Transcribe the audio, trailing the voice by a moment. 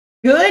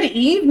Good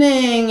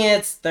evening.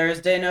 It's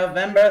Thursday,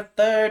 November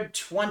 3rd,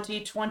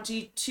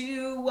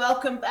 2022.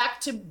 Welcome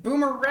back to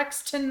Boomer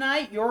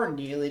Tonight, your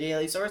nearly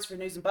daily source for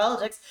news and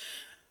politics.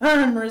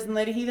 I'm Risen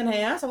Lady Heathen.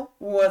 Hey, asshole.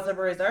 What's up,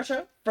 Raise Our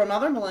Show from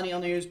other millennial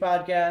news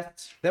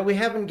podcasts. That we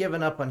haven't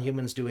given up on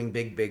humans doing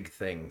big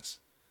things.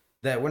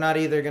 That we're not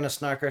either going to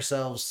snark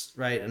ourselves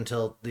right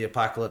until the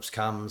apocalypse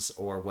comes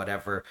or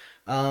whatever.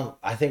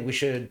 I think we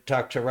should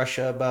talk to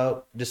Russia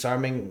about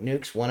disarming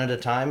nukes one at a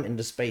time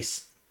into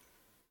space,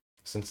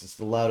 since it's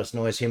the loudest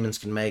noise humans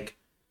can make.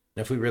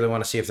 And if we really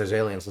want to see if there's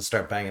aliens, let's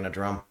start banging a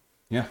drum.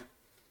 Yeah.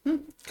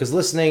 Because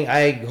listening,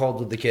 I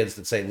hold with the kids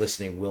that say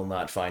listening will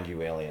not find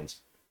you aliens.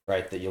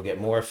 Right? That you'll get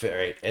more efficient.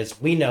 Right?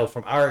 As we know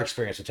from our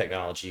experience with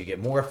technology, you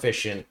get more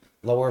efficient,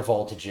 lower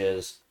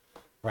voltages.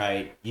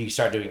 Right? You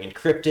start doing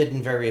encrypted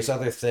and various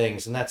other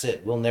things, and that's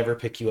it. We'll never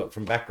pick you up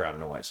from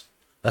background noise,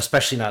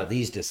 especially not at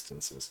these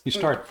distances. You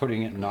start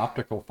putting it in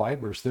optical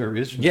fibers, there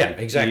is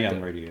exactly.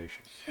 EM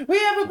radiation. We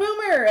have a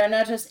boomer, and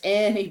not just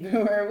any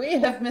boomer. We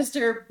have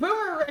Mr.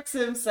 BoomerRex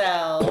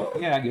himself.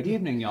 Yeah, good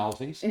evening,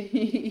 y'allsies.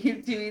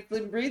 You two eat,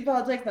 sleep, and breathe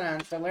politics, and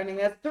I'm still learning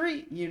that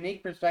three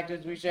unique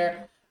perspectives we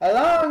share,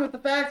 along with the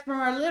facts from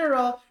our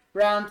literal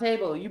round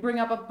table. You bring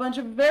up a bunch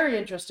of very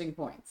interesting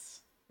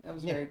points. That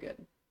was very good.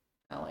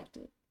 I liked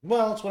it.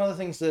 Well, it's one of the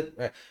things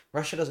that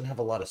Russia doesn't have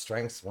a lot of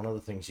strengths. One of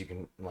the things you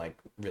can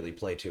really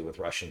play to with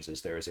Russians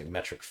is there is a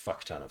metric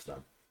fuck ton of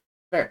them.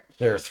 Fair.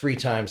 There are 3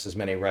 times as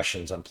many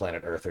Russians on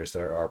planet Earth as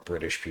there are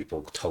British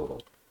people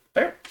total.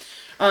 Fair.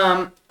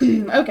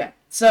 Okay.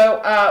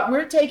 So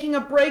we're taking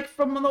a break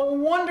from the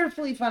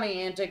wonderfully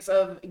funny antics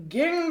of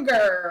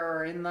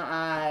Ginger in the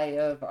Eye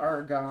of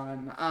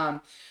Argon.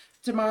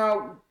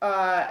 Tomorrow,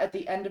 at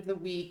the end of the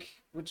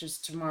week, which is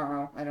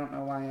tomorrow, I don't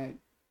know why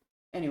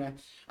anyway,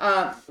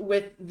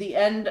 with the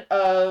end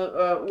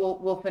of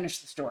we'll finish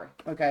the story.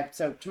 Okay,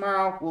 so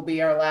tomorrow will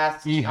be our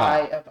last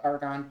Eye of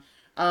Argon.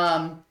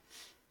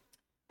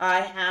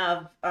 I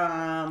have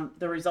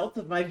the results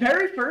of my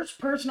very first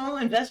personal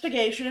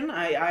investigation.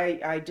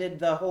 I did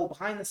the whole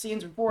behind the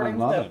scenes reporting,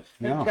 so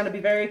it's going to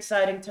be very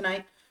exciting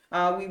tonight.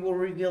 We will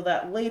reveal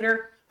that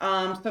later.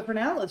 So for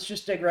now, let's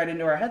just dig right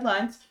into our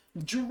headlines.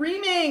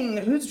 Dreaming.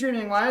 Who's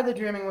dreaming? Why are they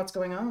dreaming? What's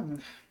going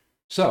on?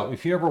 So,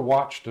 if you ever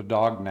watched a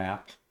dog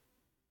nap,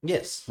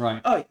 yes,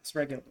 right? Oh, yes,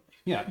 regularly.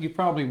 Yeah, you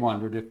probably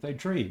wondered if they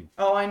dream.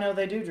 Oh, I know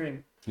they do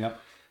dream. Yep.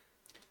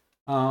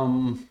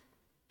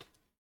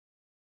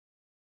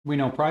 We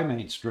know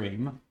primates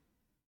dream.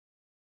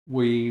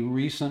 We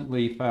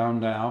recently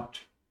found out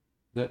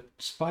that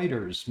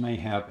spiders may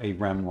have a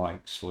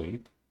REM-like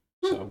sleep.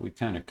 So we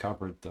kind of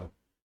covered the...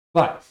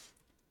 But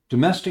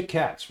domestic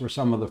cats were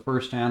some of the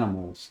first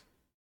animals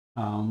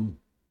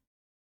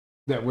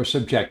that were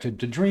subjected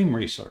to dream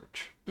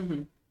research.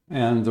 Mm-hmm.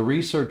 And the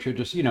researcher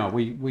just,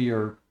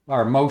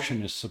 our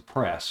emotion is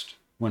suppressed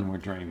when we're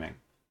dreaming,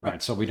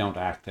 right? So we don't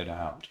act it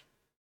out.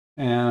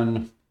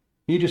 And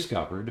he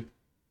discovered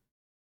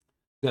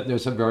that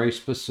there's a very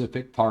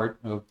specific part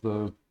of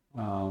the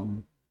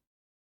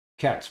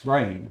cat's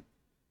brain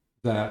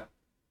that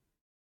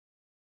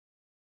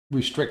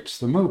restricts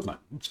the movement.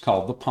 It's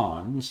called the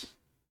pons.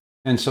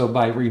 And so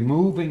by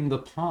removing the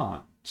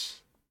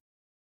pons,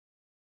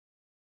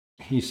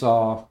 he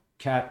saw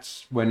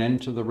cats went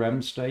into the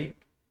REM state,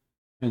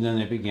 and then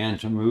they began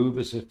to move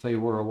as if they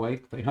were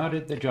awake. They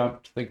hunted, they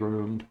jumped, they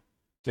groomed,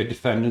 they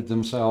defended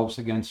themselves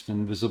against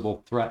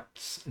invisible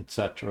threats,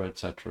 etc.,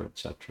 etc.,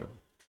 etc.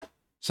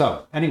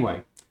 So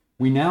anyway,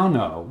 we now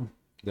know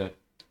that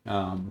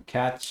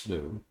cats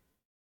do.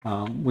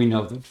 We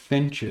know that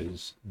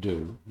finches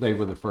do. They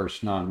were the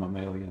first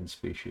non-mammalian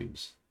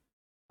species.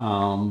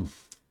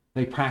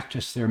 They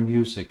practice their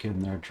music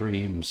in their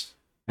dreams,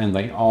 and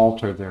they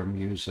alter their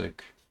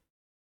music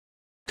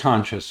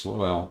consciously,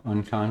 well,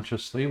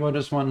 unconsciously. What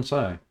does one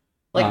say?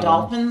 Like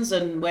dolphins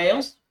and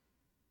whales?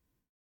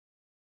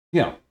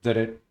 Yeah, that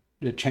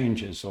it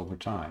changes over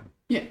time.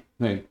 Yeah.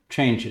 They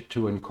change it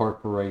to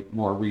incorporate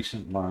more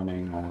recent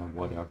learning or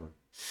whatever.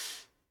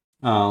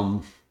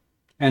 And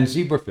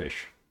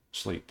zebrafish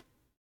sleep.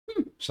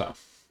 So,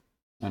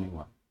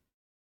 anyway.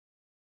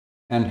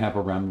 And have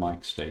a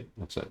REM-like state,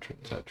 etc.,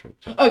 etc.,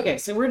 etc. Okay,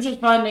 so we're just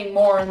finding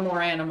more and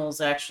more animals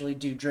actually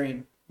do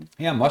dream.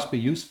 Yeah, must be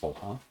useful,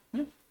 huh?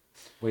 Yeah.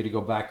 Way to go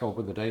back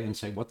over the day and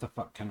say, what the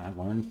fuck can I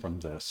learn from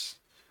this?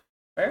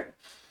 Fair.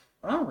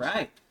 All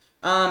right.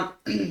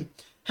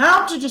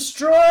 How to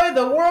destroy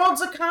the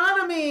world's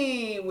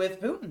economy with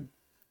Putin.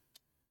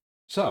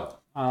 So,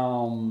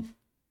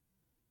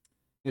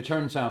 it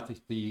turns out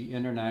that the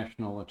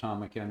International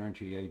Atomic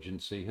Energy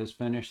Agency has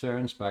finished their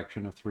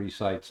inspection of 3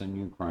 sites in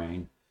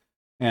Ukraine,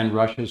 and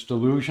Russia's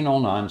delusional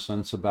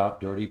nonsense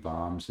about dirty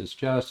bombs is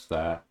just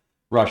that.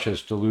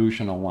 Russia's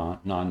delusional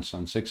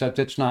nonsense, except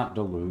it's not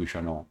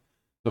delusional.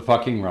 The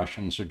fucking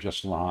Russians are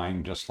just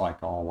lying, just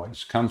like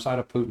always. Comes out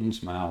of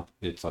Putin's mouth,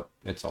 it's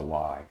a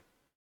lie.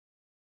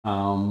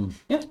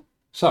 Yeah.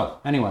 So,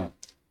 anyway,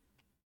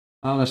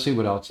 let's see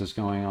what else is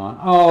going on.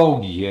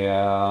 Oh,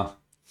 yeah.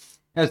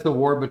 As the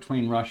war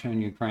between Russia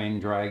and Ukraine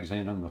drags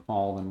in the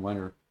fall and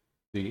winter,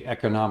 the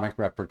economic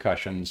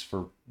repercussions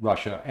for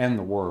Russia and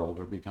the world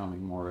are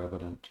becoming more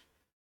evident.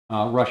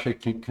 Russia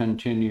can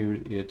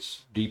continue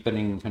its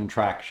deepening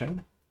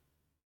contraction.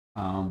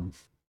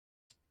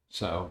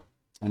 So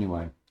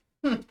anyway,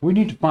 we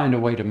need to find a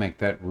way to make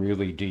that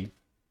really deep.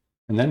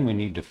 And then we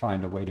need to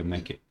find a way to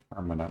make it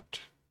permanent.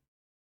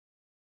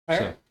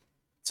 Fair.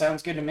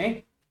 Sounds good to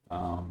me.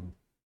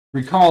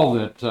 Recall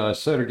that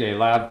Sergei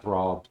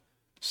Lavrov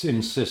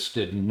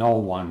insisted no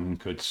one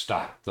could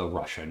stop the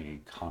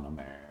Russian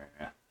economy.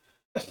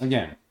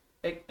 Again,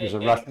 is a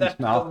Russian's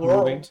mouth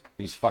moving?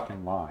 He's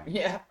fucking lying.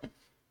 Yeah.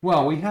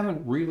 Well, we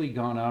haven't really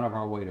gone out of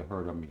our way to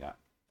hurt him yet.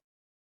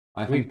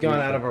 We've gone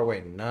out of our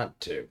way not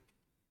to.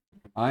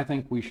 I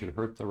think we should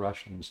hurt the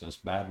Russians as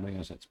badly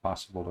as it's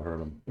possible to hurt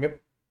them. Yep.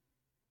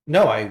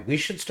 No, we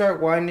should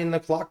start winding the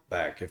clock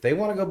back. If they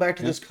want to go back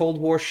to this Cold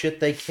War shit,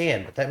 they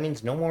can. But that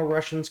means no more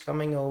Russians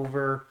coming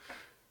over.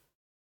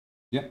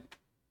 Yep.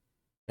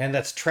 And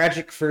that's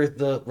tragic for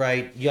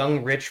the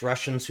young, rich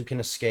Russians who can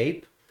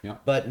escape. Yeah.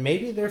 But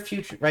maybe their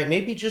future,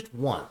 maybe just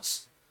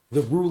once,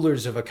 the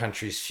rulers of a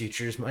country's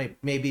futures might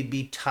maybe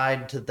be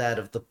tied to that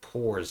of the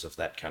poors of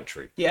that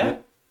country. Yeah.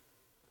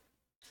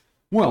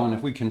 Well, and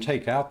if we can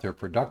take out their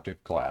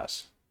productive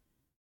class,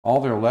 all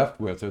they're left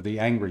with are the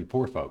angry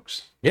poor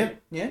folks. Yeah.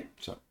 Yeah.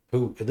 So,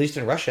 who, at least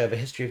in Russia, have a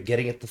history of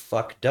getting it the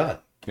fuck done.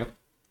 Yep.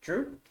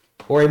 True.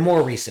 Or a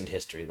more recent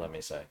history, let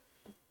me say.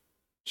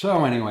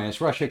 So anyway,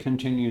 as Russia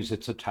continues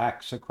its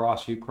attacks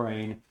across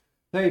Ukraine,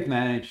 they've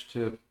managed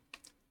to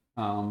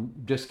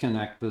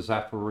disconnect the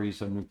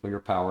Zaporizhzhia nuclear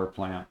power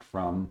plant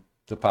from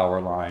the power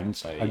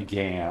lines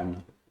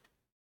again.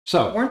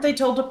 So weren't they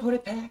told to put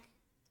it back?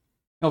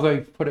 No,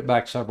 they've put it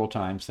back several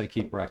times. They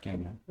keep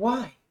wrecking it.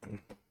 Why?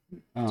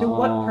 To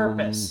what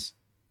purpose?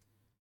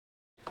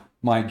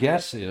 My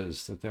guess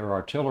is that their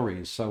artillery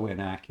is so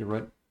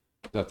inaccurate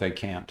that they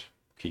can't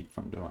keep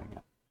from doing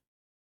it.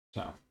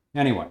 So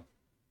anyway.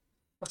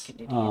 Fucking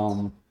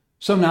idiots.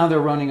 So now they're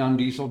running on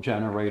diesel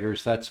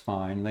generators. That's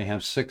fine. They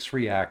have 6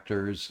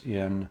 reactors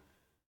in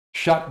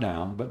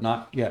shutdown, but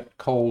not yet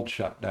cold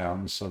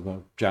shutdown. So the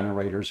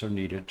generators are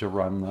needed to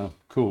run the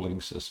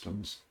cooling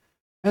systems.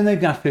 And they've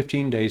got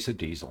 15 days of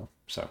diesel.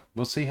 So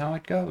we'll see how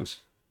it goes.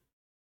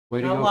 Way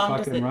to How go, long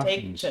does it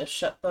Russians. take to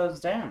shut those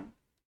down?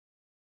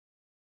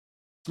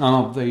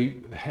 They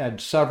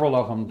had several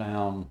of them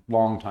down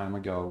long time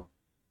ago.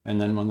 And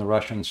then when the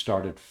Russians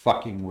started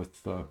fucking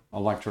with the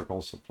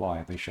electrical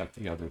supply, they shut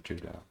the other 2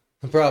 down.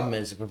 The problem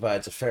is it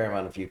provides a fair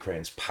amount of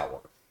Ukraine's power.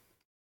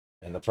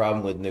 And the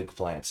problem with nuke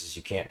plants is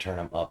you can't turn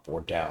them up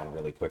or down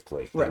really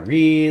quickly. Right. They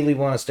really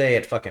want to stay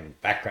at fucking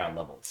background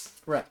levels.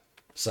 Right.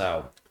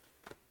 So.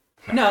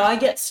 No, I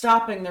get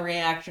stopping the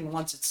reaction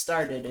once it's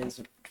started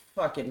is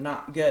fucking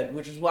not good,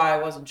 which is why I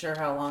wasn't sure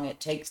how long it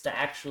takes to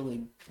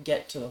actually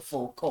get to a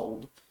full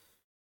cold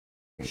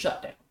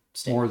shutdown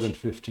stage. More than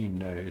 15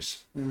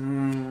 days.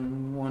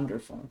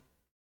 Wonderful.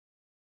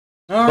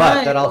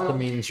 But that also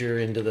means you're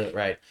into the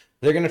right.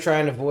 They're going to try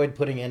and avoid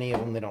putting any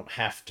of them they don't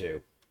have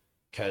to,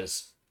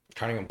 because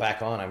turning them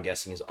back on, I'm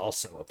guessing, is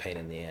also a pain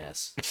in the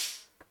ass.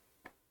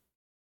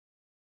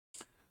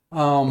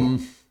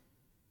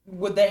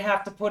 Would they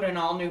have to put in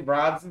all new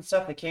rods and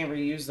stuff? They can't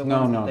reuse the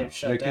ones that they've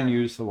shut down? They can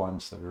use the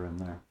ones that are in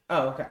there.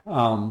 Oh, okay.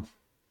 On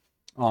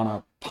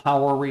a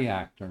power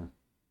reactor,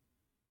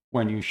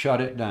 when you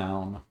shut it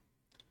down,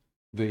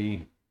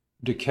 the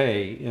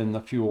decay in the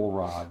fuel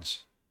rods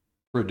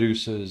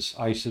produces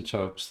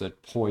isotopes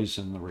that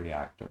poison the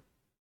reactor.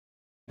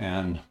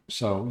 And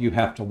so you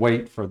have to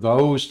wait for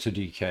those to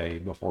decay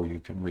before you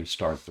can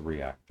restart the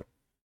reactor.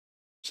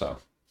 So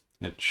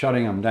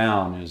shutting them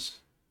down is,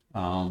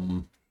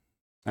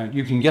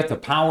 you can get the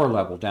power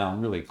level down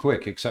really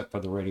quick, except for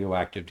the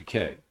radioactive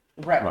decay.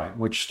 Right. Right,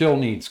 which still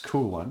needs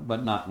coolant,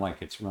 but not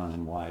like it's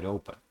running wide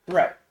open.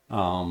 Right.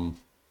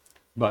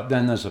 But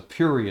then there's a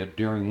period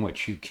during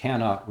which you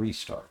cannot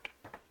restart.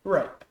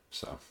 Right.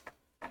 So,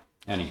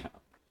 anyhow.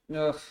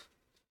 Ugh.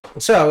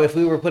 So, if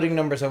we were putting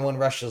numbers on when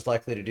Russia's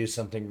likely to do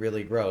something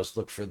really gross,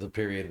 look for the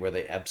period where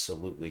they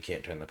absolutely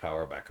can't turn the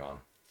power back on.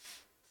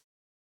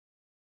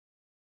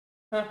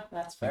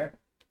 That's fair.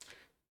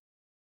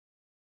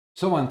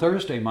 So on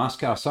Thursday,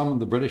 Moscow summoned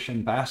the British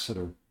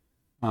ambassador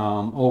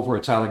over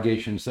its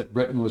allegations that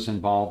Britain was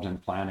involved in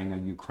planning a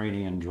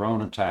Ukrainian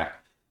drone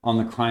attack on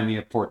the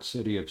Crimea port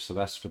city of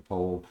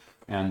Sevastopol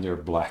and their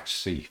Black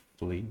Sea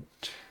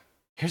fleet.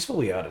 Here's what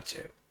we ought to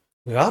do.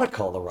 We ought to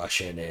call the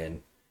Russian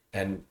in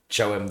and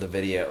show him the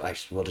video.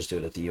 Actually, we'll just do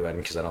it at the UN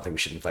because I don't think we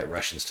should invite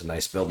Russians to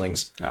nice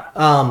buildings.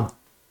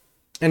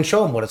 And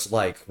show him what it's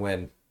like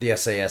when the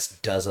SAS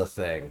does a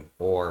thing,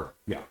 or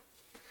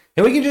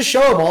and we can just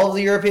show him all of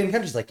the European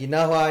countries, like, you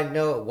know how I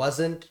know it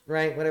wasn't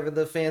right, whatever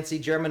the fancy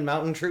German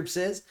mountain troops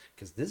is,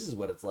 because this is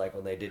what it's like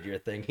when they did your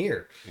thing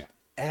here. Yeah.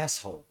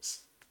 Assholes.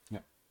 Yeah.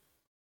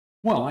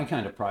 Well, I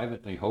kind of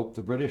privately hope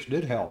the British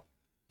did help.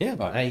 Yeah,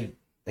 but I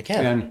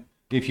can. And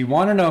if you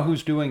want to know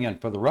who's doing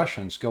it for the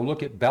Russians, go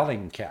look at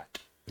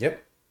Bellingcat.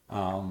 Yep.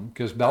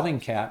 Because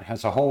Bellingcat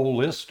has a whole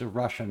list of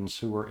Russians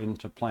who are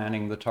into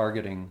planning the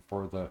targeting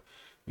for the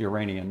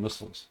Iranian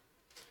missiles.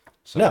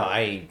 So, No,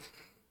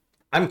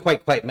 I'm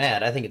quite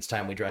mad. I think it's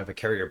time we drive a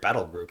carrier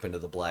battle group into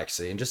the Black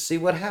Sea and just see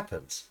what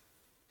happens.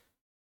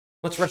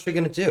 What's Russia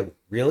gonna do?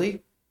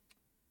 Really?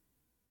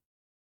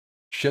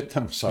 shit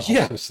themselves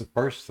Yeah. is the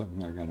first thing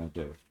they're going to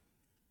do.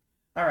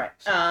 All right.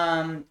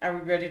 Are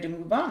we ready to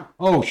move on?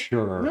 Oh,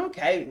 sure.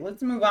 Okay,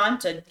 let's move on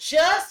to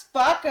just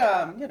fuck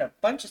 'em. Got a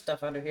bunch of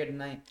stuff under here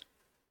tonight.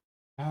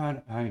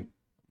 God, I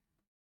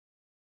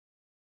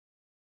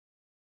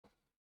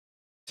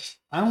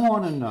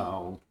want to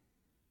know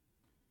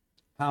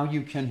how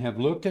you can have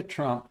looked at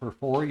Trump for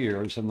 4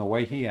 years and the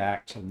way he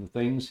acts and the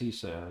things he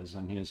says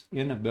and his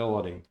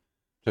inability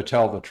to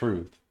tell the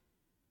truth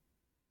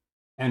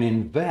and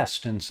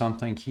invest in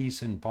something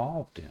he's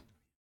involved in.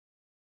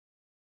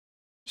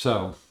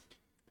 So,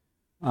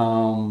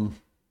 turns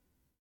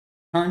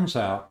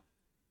out,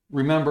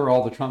 remember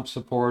all the Trump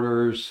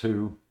supporters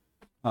who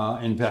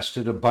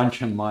invested a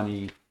bunch of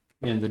money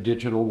in the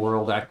Digital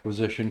World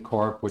Acquisition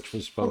Corp, which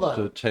was supposed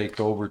to take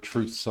over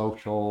Truth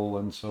Social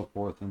and so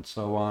forth and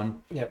so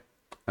on? Yep.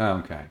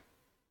 Okay.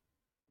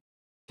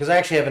 Because I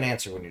actually have an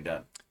answer when you're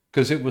done.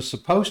 Because it was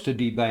supposed to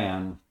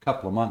deban a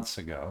couple of months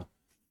ago.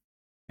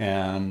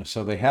 And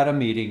so they had a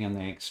meeting and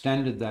they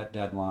extended that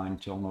deadline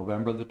till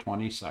November the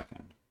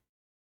 22nd.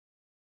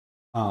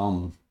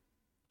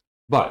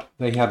 But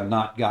they have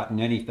not gotten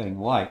anything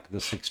like the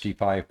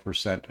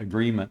 65%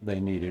 agreement they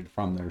needed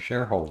from their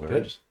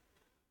shareholders.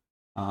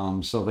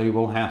 So they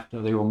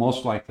will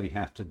most likely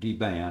have to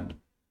deban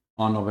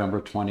on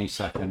November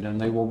 22nd, and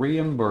they will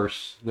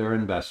reimburse their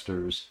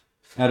investors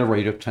at a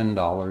rate of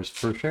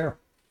 $10 per share.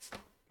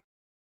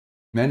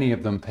 Many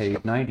of them paid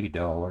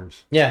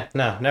 $90. Yeah,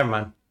 no, never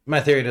mind. My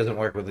theory doesn't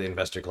work with the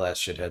investor class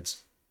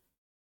shitheads.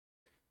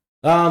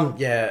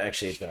 Yeah,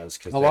 actually it does.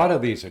 A lot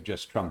of these are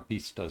just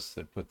Trumpistas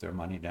that put their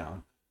money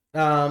down.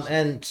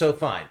 And so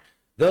fine.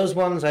 Those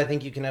ones I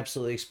think you can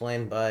absolutely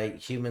explain by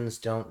humans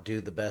don't do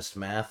the best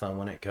math on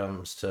when it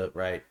comes to,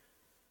 right?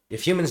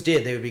 If humans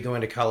did, they would be going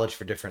to college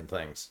for different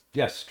things.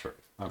 Yes, true.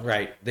 Okay.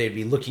 Right. They'd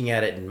be looking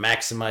at it and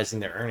maximizing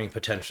their earning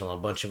potential and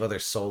a bunch of other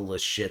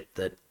soulless shit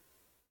that,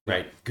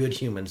 right, good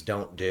humans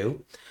don't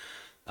do.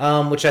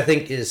 Which I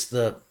think is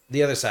the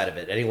other side of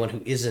it. Anyone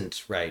who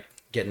isn't, right,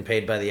 getting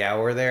paid by the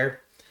hour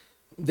there,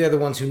 they're the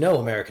ones who know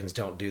Americans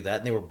don't do that,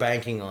 and they were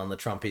banking on the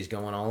Trumpies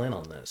going all in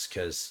on this,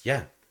 because,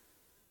 yeah.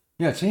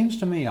 Yeah, it seems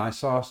to me I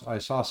saw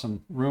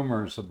some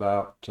rumors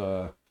about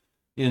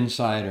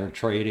insider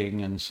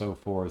trading and so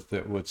forth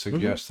that would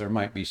suggest there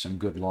might be some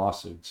good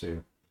lawsuits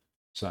here.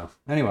 So,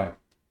 anyway.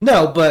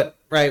 No, but,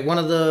 right, one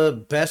of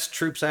the best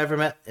troops I ever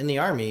met in the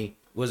Army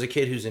was a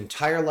kid whose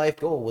entire life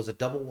goal was a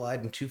double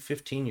wide and two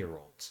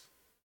 15-year-olds.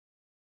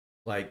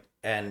 Like,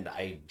 and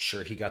I'm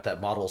sure he got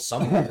that model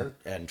somewhere,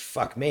 and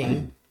fuck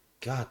me.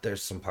 God,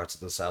 there's some parts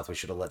of the South we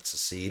should have let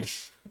secede.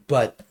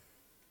 But...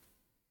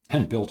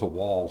 and built a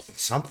wall.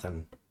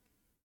 Something.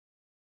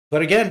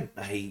 But again,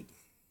 if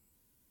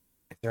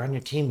they're on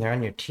your team, they're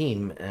on your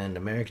team, and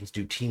Americans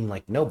do team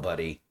like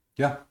nobody.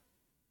 Yeah.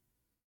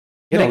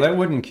 No, that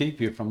wouldn't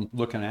keep you from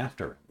looking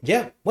after it.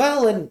 Yeah,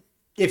 well, and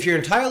if you're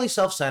entirely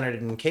self-centered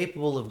and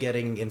incapable of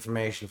getting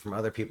information from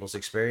other people's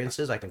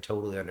experiences, I can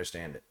totally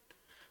understand it.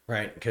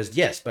 Right? Because,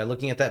 yes, by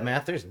looking at that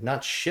math, there's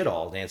not shit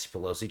all Nancy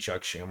Pelosi,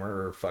 Chuck Schumer,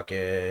 or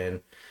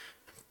fucking...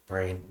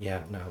 Brain,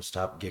 yeah, no,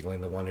 stop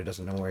giggling. The one who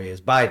doesn't know where he is,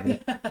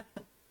 Biden.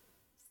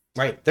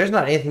 Right, there's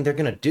not anything they're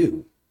gonna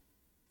do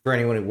for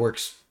anyone who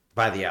works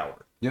by the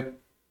hour. Yep.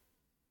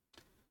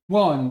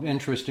 Well, and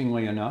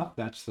interestingly enough,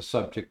 that's the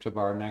subject of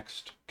our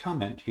next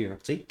comment here.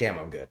 See, damn,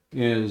 I'm good.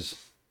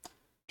 Is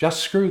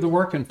just screw the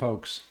working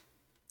folks.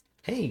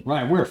 Hey,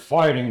 Right, we're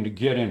fighting to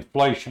get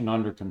inflation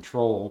under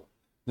control.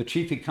 The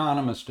chief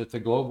economist at the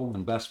Global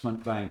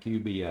Investment Bank,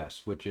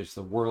 UBS, which is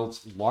the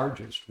world's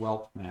largest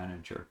wealth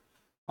manager,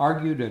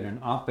 argued in an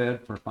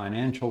op-ed for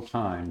Financial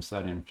Times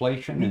that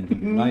inflation in the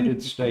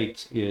United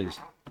States is,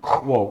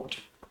 quote,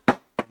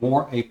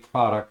 more a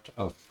product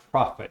of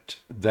profit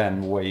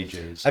than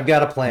wages. I've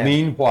got a plan.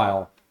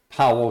 Meanwhile,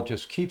 Powell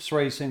just keeps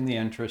raising the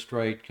interest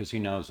rate because he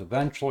knows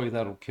eventually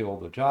that'll kill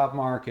the job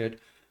market,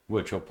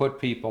 which will put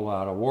people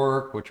out of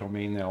work, which will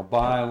mean they'll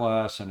buy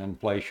less, and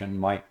inflation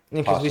might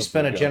Because we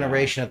spent a go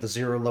generation at the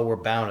zero lower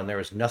bound, and there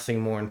was nothing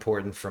more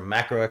important from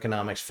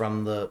macroeconomics,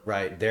 from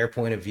their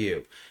point of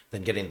view,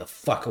 than getting the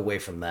fuck away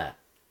from that.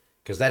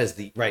 Because that is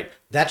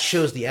that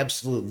shows the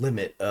absolute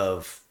limit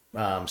of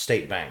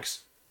state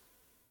banks.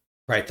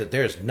 Right, that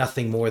there's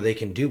nothing more they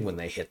can do when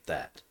they hit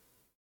that.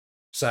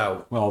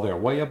 So. Well, they're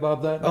way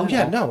above that. Oh, now.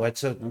 yeah, no,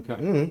 it's a.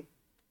 Okay.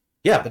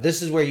 Yeah, but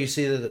this is where you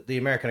see that the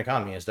American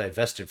economy is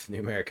divested from the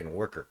American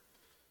worker.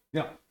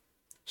 Yeah.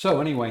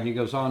 So anyway, he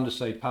goes on to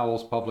say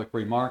Powell's public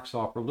remarks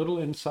offer little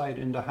insight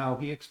into how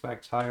he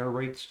expects higher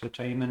rates to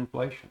tame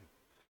inflation.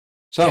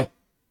 So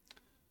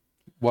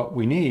what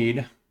we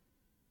need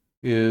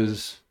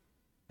is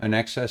an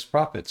excess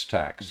profits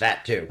tax.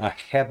 That too. A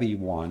heavy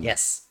one.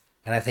 Yes.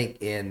 And I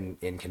think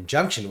in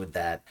conjunction with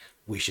that,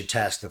 we should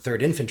task the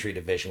 3rd Infantry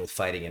Division with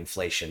fighting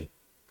inflation.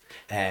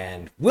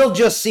 And we'll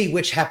just see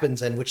which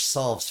happens and which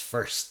solves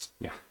first.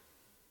 Yeah.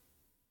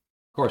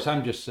 Of course,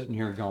 I'm just sitting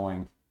here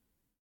going,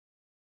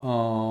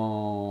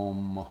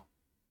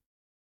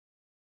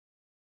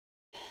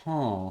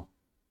 huh.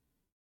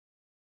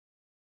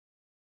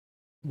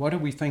 What do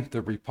we think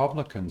the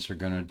Republicans are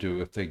going to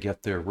do if they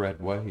get their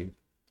red wave?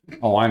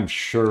 Oh, I'm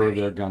sure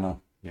they're going to,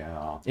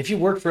 yeah. If you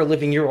work for a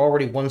living, you're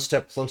already one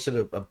step closer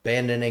to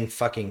abandoning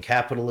fucking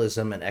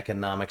capitalism and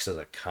economics as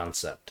a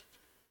concept.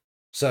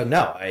 So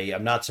no,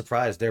 I'm not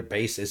surprised their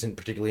base isn't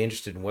particularly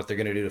interested in what they're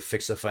going to do to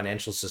fix a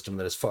financial system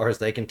that, as far as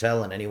they can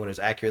tell, and anyone who's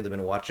accurately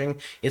been watching,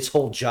 its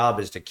whole job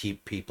is to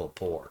keep people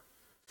poor.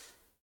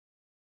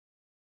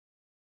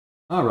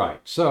 All right,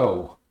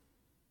 so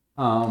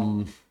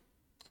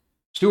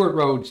Stuart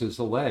Rhodes is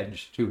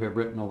alleged to have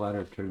written a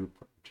letter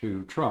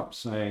to Trump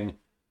saying,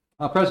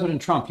 President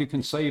Trump, you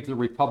can save the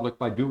republic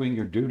by doing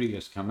your duty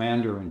as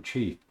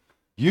commander-in-chief.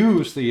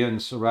 Use the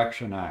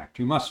Insurrection Act.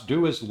 You must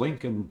do as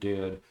Lincoln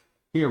did.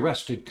 He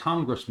arrested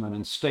congressmen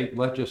and state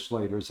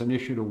legislators and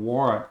issued a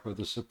warrant for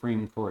the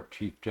Supreme Court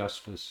Chief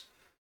Justice.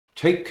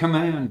 Take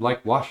command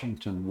like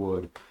Washington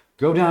would.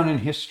 Go down in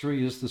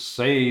history as the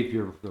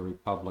savior of the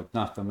republic,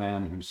 not the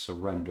man who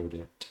surrendered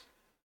it.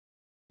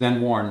 Then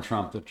warned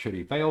Trump that should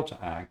he fail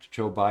to act,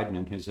 Joe Biden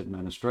and his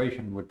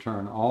administration would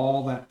turn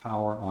all that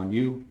power on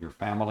you, your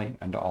family,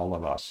 and all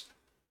of us.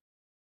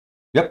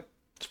 Yep,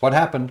 that's what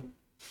happened.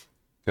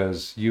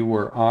 Because you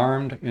were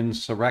armed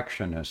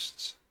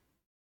insurrectionists.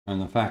 And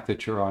the fact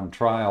that you're on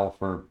trial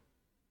for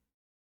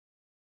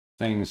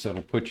things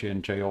that'll put you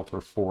in jail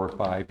for 4 or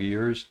 5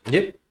 years.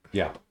 Yep.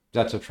 Yeah,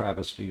 that's a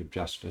travesty of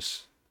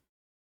justice.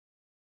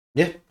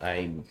 Yeah,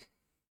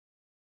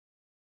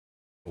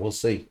 we'll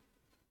see.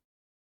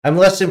 I'm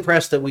less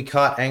impressed that we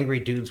caught angry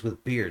dudes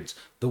with beards.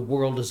 The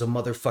world is a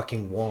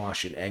motherfucking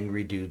wash in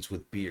angry dudes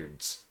with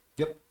beards.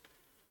 Yep.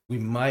 We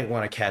might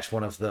want to catch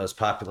one of those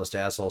populist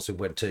assholes who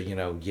went to,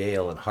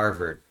 Yale and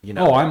Harvard.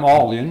 Oh, I'm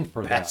all in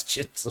for that.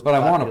 Bastions of But I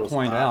want to populist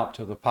point thought. out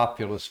to the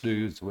populist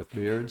dudes with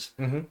beards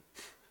Mhm.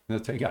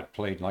 that they got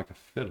played like a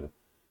fiddle.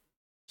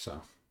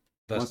 So,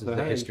 Thus what is the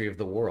the hey? history of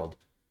the world.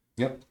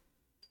 Yep.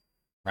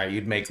 Right,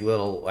 you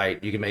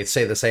can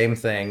say the same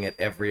thing at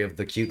every of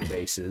the cute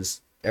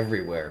bases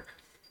everywhere.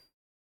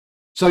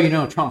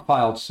 So, Trump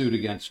filed suit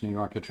against New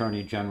York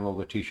Attorney General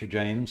Letitia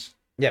James.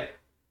 Yep.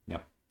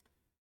 Yep.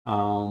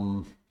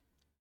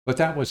 But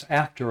that was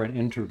after an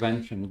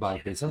intervention by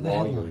his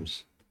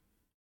lawyers.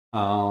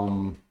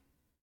 Again,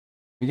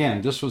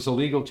 this was a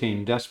legal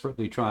team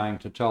desperately trying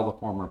to tell the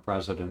former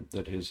president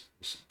that his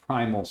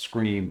primal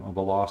scream of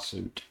a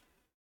lawsuit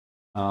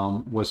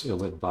was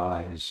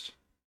ill-advised.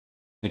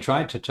 They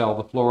tried to tell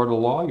the Florida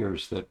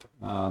lawyers that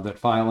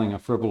filing a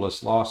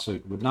frivolous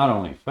lawsuit would not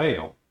only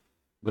fail,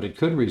 but it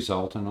could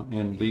result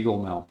in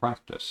legal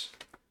malpractice.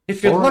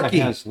 If you're Florida lucky.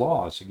 has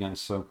laws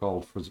against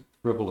so-called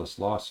frivolous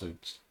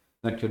lawsuits.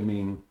 That could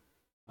mean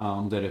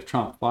that if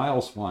Trump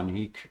files one,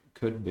 he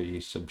could be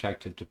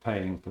subjected to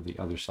paying for the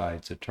other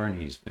side's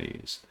attorney's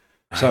fees.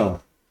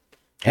 So,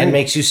 And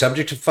makes you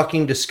subject to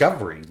fucking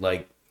discovery,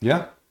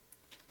 yeah.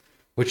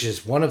 which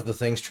is one of the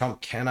things Trump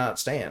cannot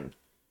stand.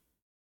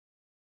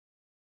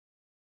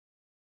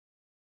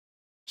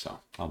 So,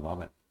 I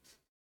love it.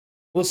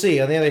 We'll see.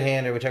 On the other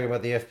hand, are we talking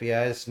about the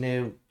FBI's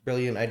new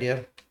brilliant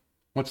idea?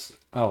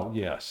 Oh,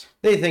 yes.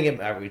 They think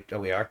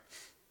we are.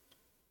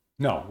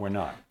 No, we're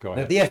not. Go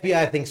Now, ahead. the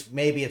FBI thinks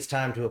maybe it's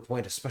time to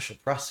appoint a special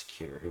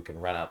prosecutor who can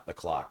run out the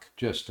clock.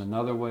 Just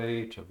another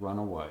way to run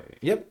away.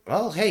 Yep.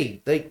 Well,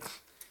 hey,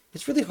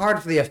 it's really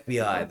hard for the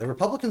FBI. The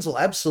Republicans will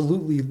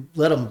absolutely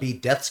let them be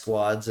death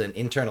squads and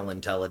internal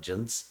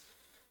intelligence.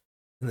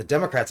 And the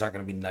Democrats aren't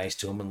going to be nice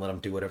to them and let them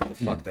do whatever the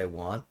fuck they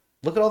want.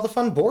 Look at all the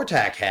fun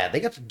Bortak had. They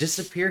got to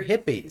disappear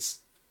hippies.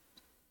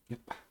 Yep.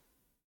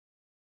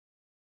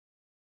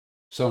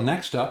 So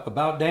next up,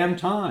 about damn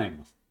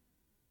time.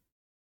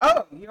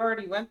 Oh, you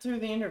already went through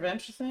the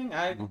intervention thing?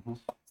 Mhm.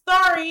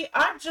 Sorry,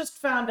 I just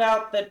found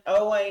out that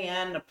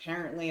OAN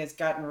apparently has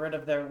gotten rid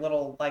of their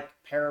little,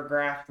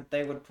 paragraph that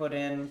they would put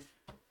in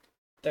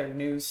their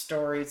news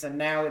stories, and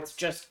now it's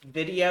just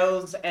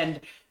videos,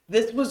 and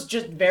this was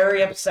just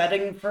very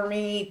upsetting for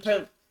me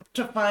to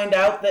find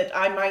out that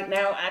I might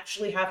now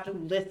actually have to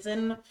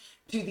listen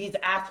to these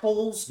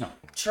assholes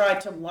try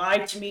to lie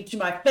to me to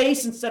my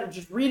face instead of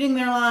just reading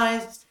their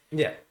lies.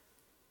 Yeah.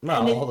 No,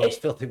 all those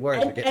filthy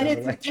words are getting And in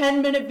it's the a way.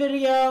 10-minute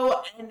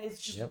video, and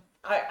it's just, Yep.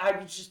 I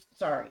was just,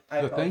 sorry.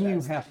 I The thing you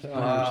apologize. have to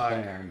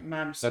understand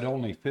I'm that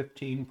only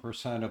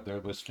 15% of their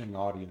listening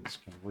audience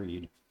can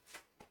read.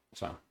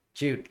 So,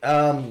 Cute.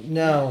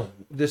 No,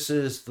 this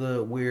is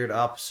the weird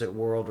opposite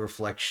world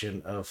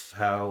reflection of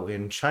how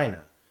in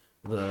China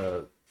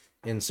the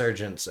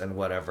insurgents and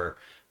whatever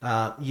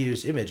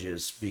use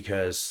images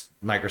because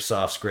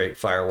Microsoft's great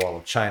firewall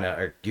of China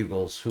or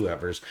Google's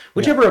whoever's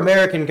whichever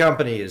American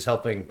company is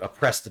helping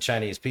oppress the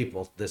Chinese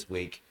people this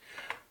week.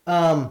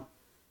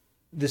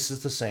 This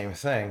is the same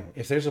thing.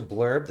 If there's a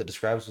blurb that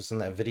describes what's in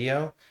that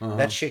video,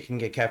 that shit can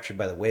get captured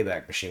by the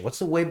Wayback Machine. What's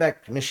the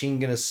Wayback Machine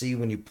gonna see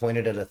when you point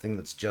it at a thing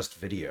that's just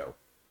video?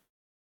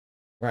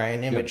 Right,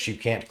 an image you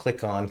can't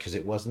click on because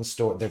it wasn't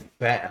stored. They're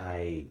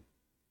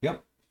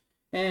Yep.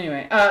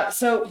 Anyway,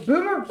 so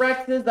Boomer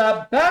Rex is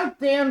about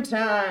damn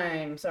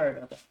time. Sorry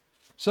about that.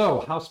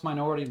 So, House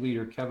Minority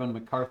Leader Kevin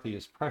McCarthy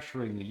is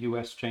pressuring the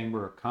U.S.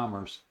 Chamber of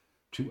Commerce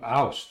to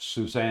oust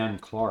Suzanne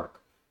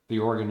Clark, the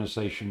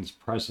organization's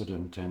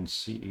president and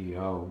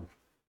CEO.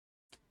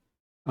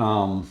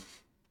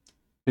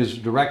 His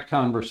direct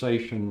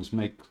conversations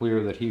make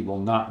clear that he will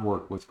not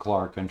work with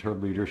Clark and her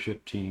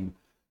leadership team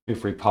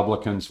if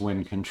Republicans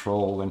win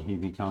control and he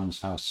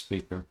becomes House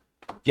Speaker.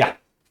 Yeah,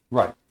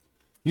 right.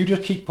 You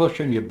just keep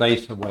pushing your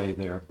base away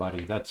there,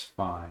 buddy. That's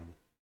fine.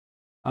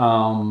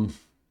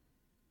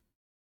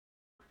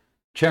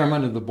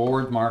 Chairman of the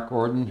board, Mark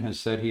Orden, has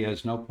said he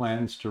has no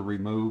plans to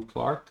remove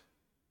Clark.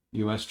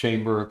 U.S.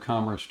 Chamber of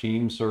Commerce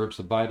team serves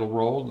a vital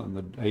role in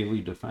the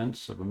daily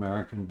defense of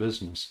American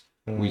business.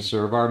 We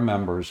serve our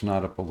members,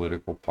 not a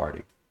political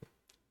party,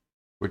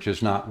 which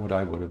is not what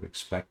I would have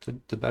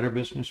expected the Better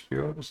Business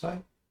Bureau to say.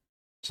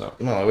 So,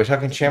 No, we're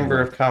talking Chamber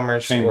of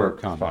Commerce. Chamber or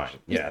of Commerce. Fine.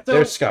 Yeah, So,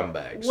 they're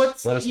scumbags.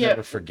 Let us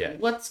never forget.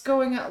 What's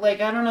going on?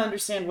 Like, I don't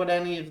understand what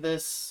any of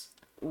this.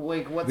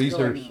 Like, what's these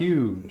going are on?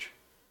 huge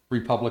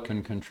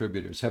Republican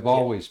contributors, have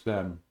always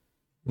been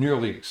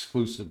nearly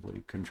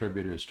exclusively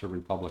contributors to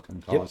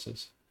Republican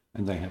causes,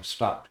 and they have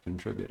stopped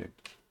contributing.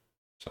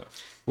 So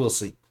We'll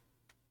see.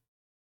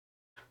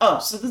 Oh,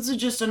 so this is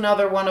just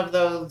another one of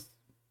those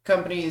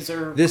companies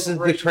or This is the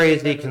corporations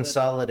crazy that-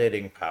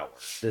 consolidating power.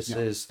 They're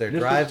This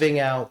driving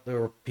out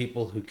the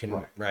people who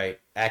can Right.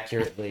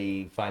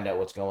 accurately find out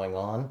what's going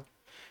on.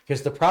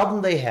 Because the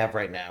problem they have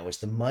right now is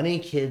the money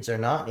kids are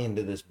not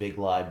into this big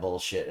lie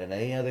bullshit and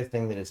any other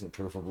thing that isn't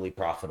provably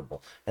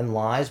profitable. And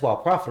lies, while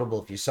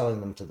profitable if you're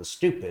selling them to the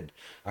stupid,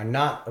 are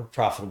not a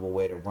profitable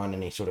way to run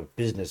any sort of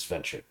business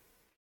venture.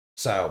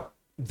 So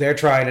they're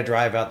trying to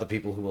drive out the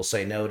people who will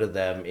say no to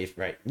them.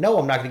 No,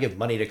 I'm not going to give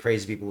money to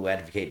crazy people who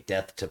advocate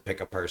death to pick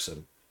a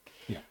person.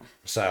 yeah,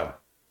 So,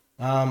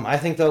 I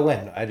think they'll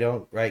win. I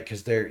don't,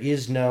 because there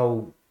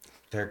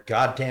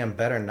goddamn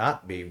better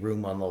not be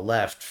room on the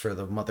left for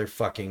the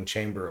motherfucking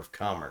Chamber of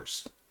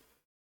Commerce.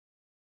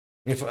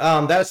 If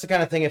that's the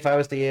kind of thing, if I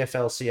was the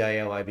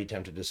AFL-CIO, I'd be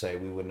tempted to say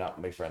we would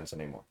not be friends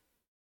anymore.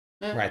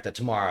 Right, that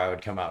tomorrow I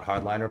would come out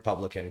hardline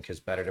Republican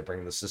because better to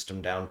bring the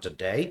system down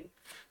today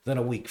than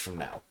a week from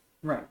now.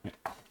 Right.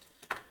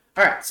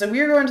 All right, so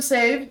we're going to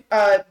save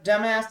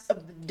dumbass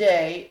of the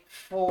day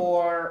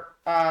for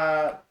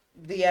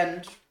the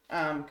end,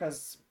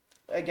 because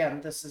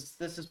again, this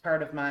is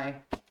part of my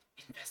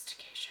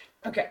investigation.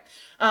 Okay,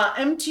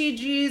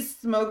 MTG's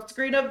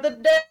smokescreen of the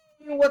day.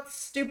 What's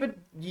stupid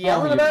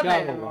yelling about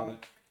now?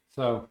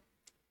 So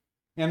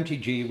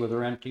MTG, with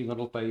her empty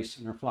little face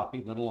and her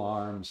floppy little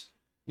arms,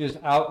 is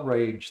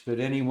outraged that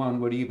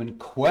anyone would even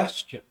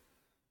question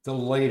the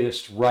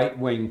latest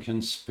right-wing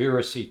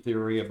conspiracy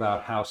theory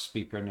about House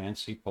Speaker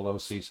Nancy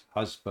Pelosi's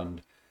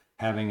husband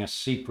having a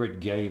secret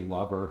gay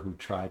lover who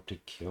tried to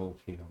kill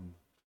him.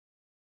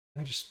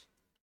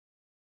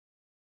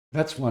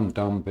 That's one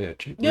dumb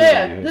bitch. It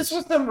really is. This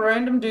was some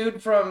random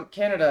dude from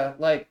Canada.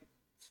 Like,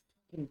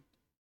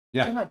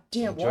 Yeah. God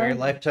damn, Enjoy your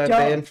lifetime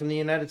ban from the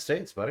United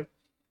States, buddy.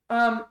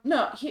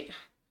 No,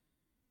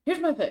 here's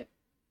my thing.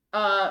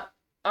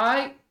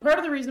 Part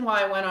of the reason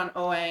why I went on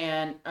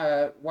OAN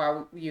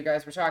while you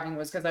guys were talking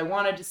was because I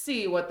wanted to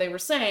see what they were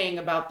saying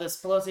about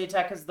this Pelosi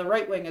attack, because the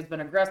right wing has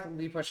been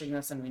aggressively pushing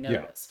this, and we know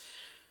this.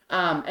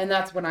 And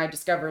that's when I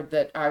discovered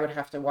that I would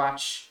have to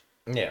watch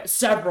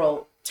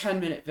several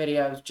 10-minute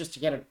videos just to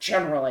get a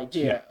general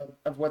idea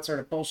of what sort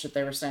of bullshit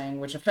they were saying,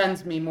 which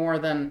offends me more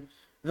than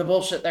the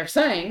bullshit they're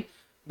saying.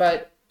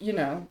 But,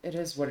 it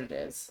is what it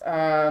is.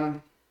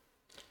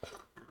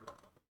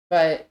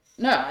 But,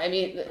 no, I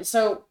mean,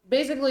 so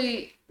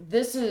basically,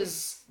 this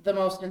is the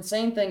most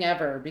insane thing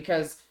ever,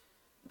 because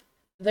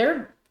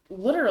they're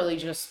literally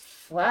just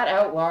flat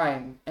out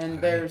lying,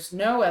 and there's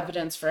no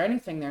evidence for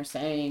anything they're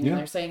saying. Yeah. And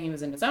they're saying he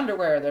was in his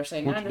underwear. They're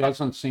saying Which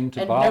doesn't seem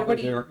to bother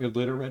their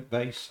illiterate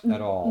base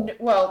at all.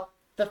 Well,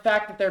 the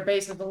fact that their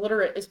base is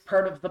illiterate is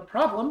part of the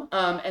problem,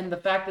 and the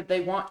fact that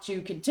they want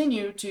to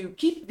continue to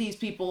keep these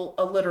people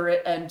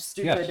illiterate and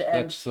stupid,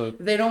 and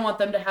they don't want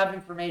them to have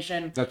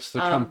information. That's the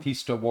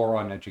Trumpista war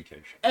on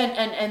education.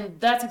 And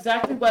that's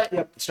exactly what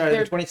it started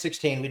in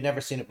 2016. We'd never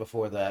seen it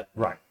before that.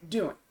 Right.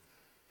 Doing.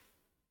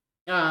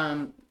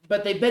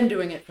 But they've been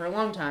doing it for a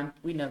long time.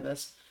 We know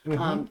this.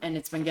 And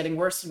it's been getting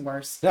worse and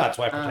worse. Yeah, that's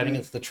why pretending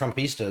it's the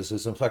Trumpistas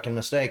is a fucking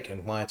mistake,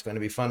 and why it's going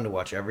to be fun to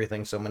watch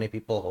everything so many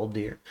people hold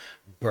dear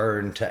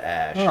burn to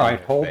ash. All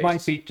right, hold my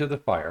feet to the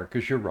fire,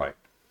 because you're right.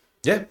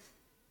 Yeah.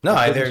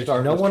 No, there's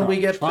no one we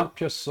get. Trump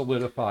just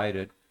solidified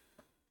it.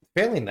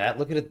 Failing that,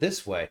 look at it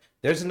this way.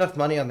 There's enough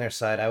money on their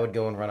side, I would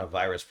go and run a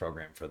virus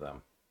program for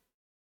them.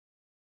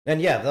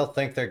 And yeah, they'll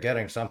think they're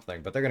getting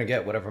something, but they're going to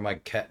get whatever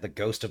the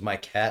ghost of my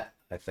cat,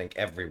 I think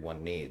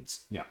everyone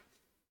needs. Yeah.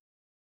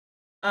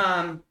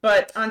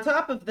 But on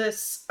top of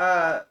this,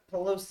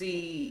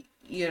 Pelosi,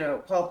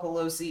 Paul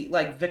Pelosi,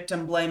 like,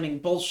 victim blaming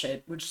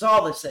bullshit, which is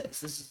all this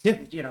is. This is,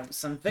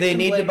 some victim They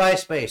need blaming. to buy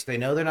space. They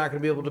know they're not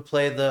going to be able to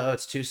play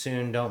it's too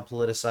soon, don't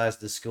politicize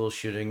the school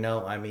shooting.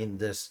 No, I mean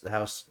this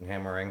house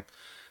hammering.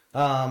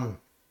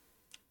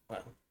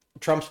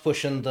 Trump's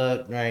pushing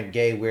the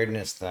gay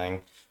weirdness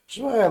thing. Which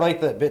is why I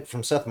like that bit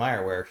from Seth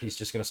Meyer where he's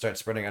just going to start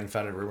spreading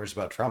unfounded rumors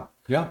about Trump.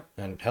 Yeah.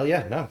 And hell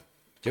yeah, no,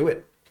 do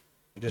it.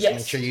 Just Yes.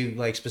 make sure you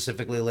like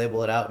specifically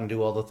label it out and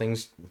do all the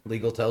things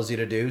legal tells you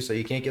to do so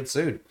you can't get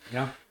sued.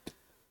 Yeah.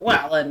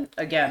 Well, and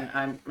again,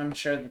 I'm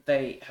sure that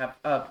they have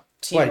a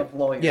team Right. of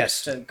lawyers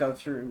Yes. to go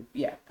through,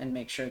 and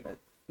make sure that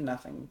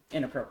nothing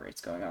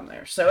inappropriate's going on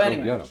there. So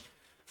anyway,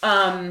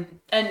 Yeah.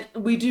 and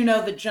we do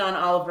know that John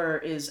Oliver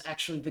is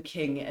actually the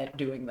king at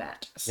doing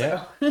that.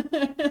 So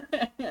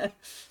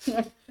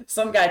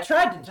some guy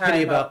tried to tie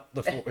Pity him up.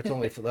 about it's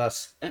only for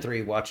us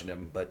three watching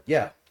him, but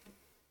yeah.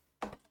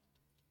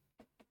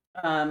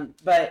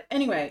 But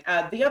anyway,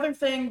 the other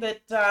thing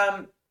that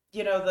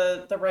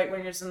the right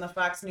wingers and the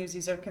Fox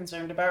Newsies are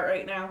concerned about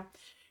right now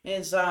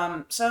is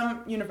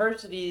some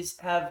universities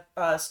have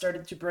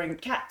started to bring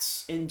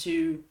cats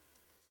into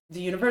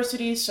the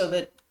universities so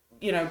that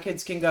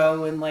kids can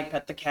go and like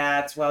pet the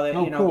cats while they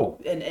cool.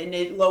 and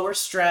it lowers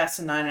stress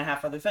and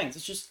 9.5 other things.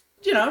 It's just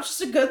it's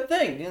just a good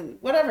thing and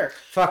whatever.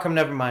 Fuck them,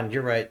 never mind.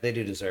 You're right. They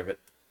do deserve it.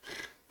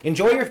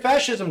 Enjoy your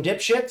fascism,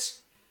 dipshits.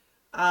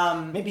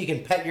 Maybe you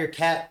can pet your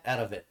cat out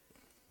of it.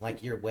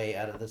 Like you're way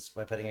out of this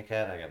by petting a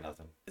cat. I got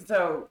nothing.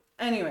 So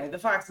anyway, the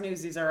Fox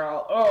Newsies are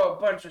all a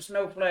bunch of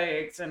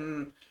snowflakes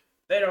and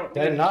they don't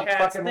They're need not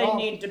cats. fucking They wrong.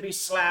 need to be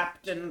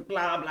slapped and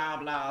blah blah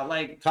blah.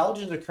 Like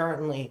Colleges are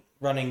currently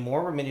running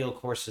more remedial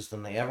courses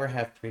than they ever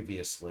have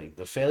previously.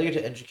 The failure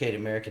to educate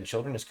American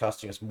children is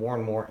costing us more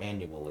and more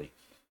annually.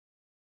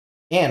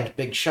 And,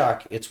 big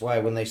shock, it's why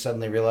when they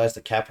suddenly realized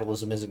that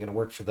capitalism isn't going to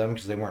work for them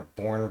because they weren't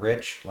born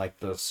rich, like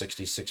the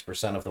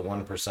 66% of the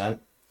 1%,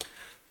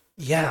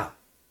 yeah,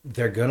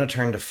 they're going to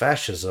turn to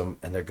fascism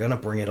and they're going to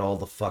bring it all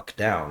the fuck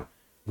down.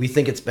 We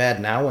think it's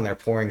bad now when they're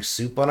pouring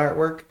soup on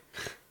artwork.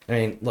 I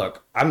mean,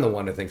 look, I'm the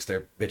one who thinks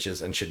they're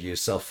bitches and should use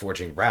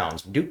self-forging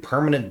rounds. Do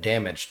permanent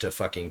damage to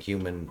fucking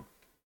human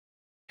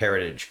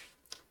heritage,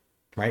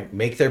 right?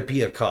 Make there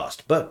be a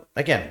cost. But,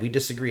 again, we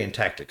disagree in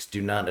tactics.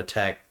 Do not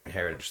attack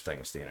heritage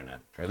things, the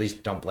internet. Or at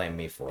least don't blame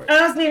me for it. I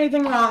don't see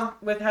anything wrong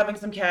with having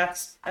some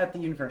cats at the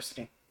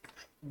university.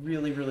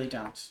 Really, really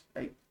don't.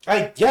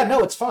 Yeah,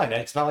 no, it's fine.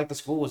 It's not like the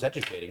school was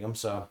educating them,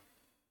 so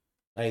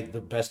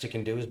the best it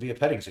can do is be a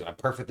petting zoo. I'm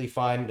perfectly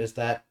fine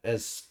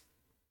as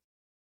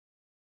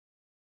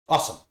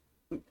awesome.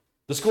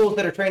 The schools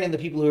that are training the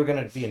people who are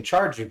going to be in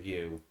charge of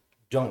you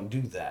don't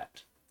do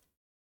that.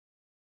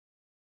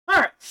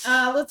 All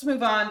right, let's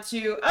move on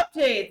to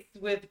updates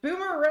with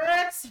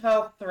BoomerRex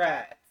health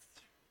threats.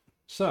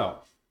 So,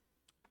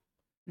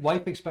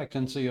 life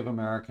expectancy of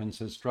Americans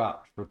has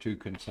dropped for 2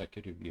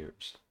 consecutive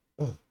years.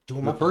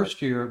 The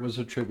first year it was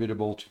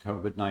attributable to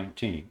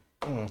COVID-19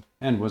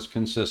 and was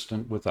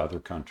consistent with other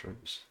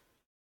countries.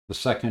 The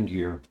second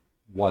year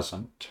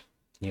wasn't.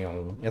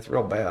 It's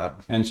real bad.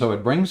 And so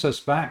it brings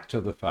us back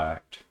to the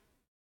fact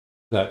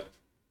that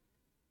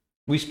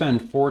we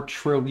spend $4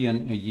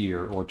 trillion a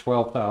year, or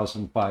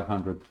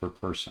 $12,500 per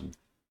person,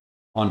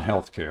 on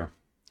healthcare,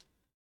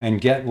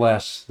 and get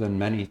less than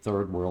many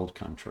third world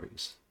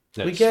countries.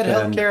 We get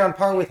healthcare on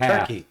par with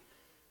half. Turkey.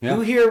 Yeah.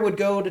 Who here would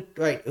go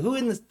to Who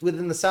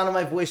within the sound of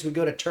my voice would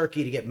go to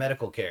Turkey to get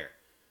medical care?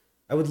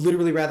 I would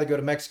literally rather go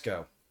to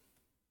Mexico.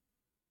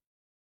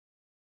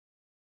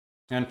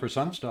 And for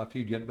some stuff,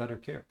 you'd get better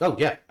care. Oh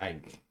yeah,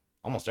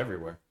 almost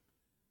everywhere.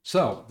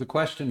 So the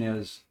question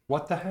is,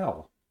 what the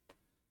hell?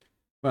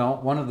 Well,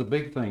 one of the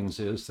big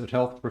things is that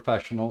health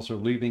professionals are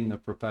leaving the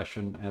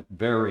profession at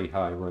very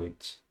high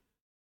rates.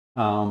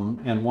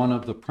 And one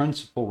of the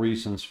principal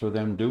reasons for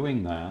them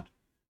doing that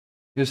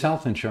is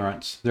health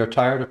insurance. They're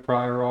tired of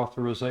prior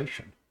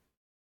authorization.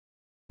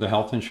 The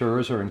health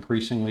insurers are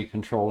increasingly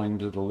controlling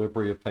the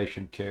delivery of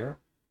patient care,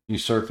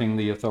 usurping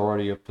the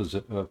authority of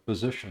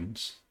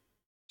physicians.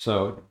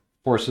 So it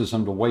forces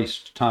them to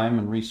waste time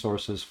and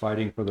resources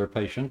fighting for their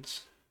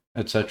patients,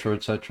 et cetera,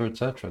 et cetera, et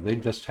cetera. They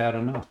just had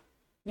enough.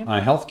 Yep.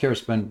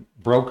 Healthcare's been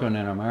broken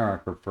in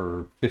America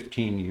for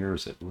 15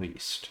 years at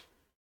least.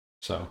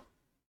 So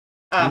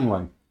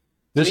anyway,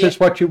 this is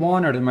what you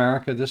wanted,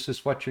 America. This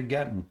is what you're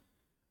getting.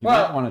 You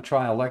might want to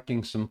try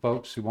electing some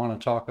folks who want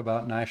to talk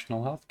about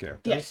national health care.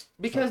 Yes,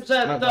 because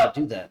I'm not going to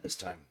do that this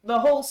time. the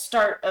whole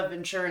start of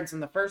insurance in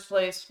the first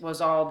place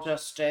was all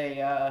just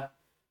it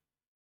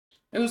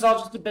was all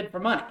just a bid for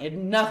money. It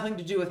had nothing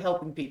to do with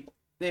helping people.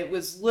 It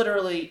was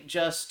literally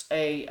just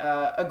a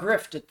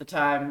grift at the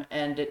time,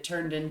 and it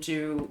turned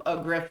into a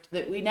grift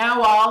that we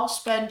now all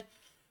spend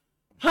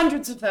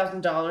hundreds of thousands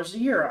of dollars a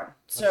year on.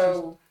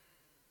 So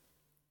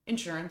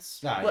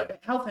insurance,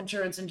 health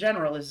insurance in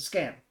general is a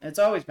scam. It's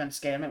always been a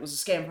scam. It was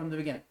a scam from the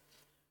beginning.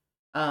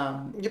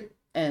 Yep.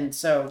 And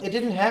so It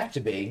didn't have to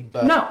be,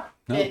 but no,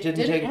 it it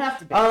didn't have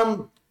to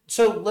be.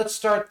 So let's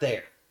start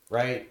there,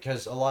 right?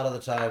 Because a lot of the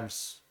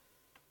times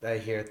I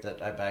hear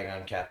that I bag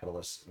on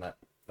capitalists, and that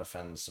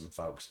offends some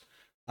folks.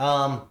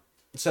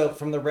 So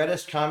from the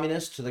reddest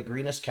communist to the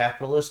greenest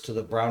capitalist to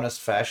the brownest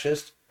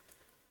fascist,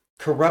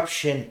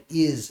 corruption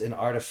is an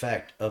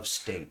artifact of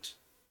state.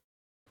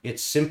 It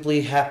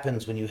simply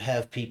happens when you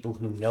have people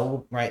who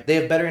know, right? They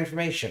have better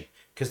information.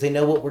 because they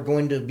know what we're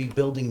going to be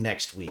building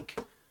next week.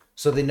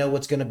 So they know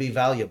what's going to be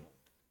valuable.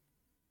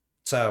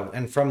 So,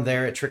 and from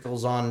there it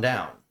trickles on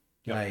down.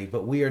 Yep. Right?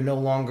 But we are no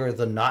longer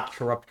the not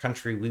corrupt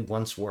country we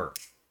once were.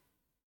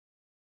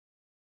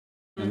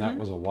 And that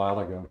was a while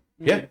ago.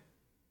 Yeah.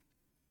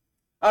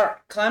 All right,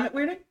 climate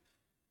weirding?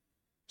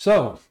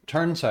 So,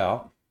 turns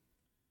out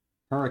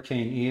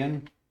Hurricane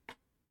Ian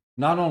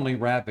not only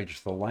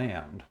ravaged the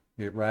land,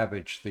 it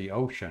ravaged the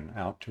ocean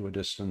out to a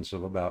distance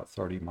of about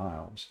 30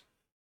 miles.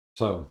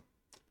 So,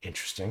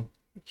 Interesting.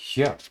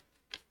 yeah.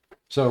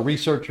 So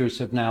researchers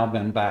have now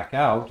been back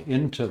out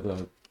into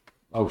the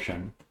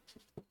ocean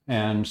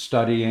and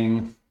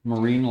studying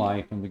marine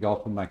life in the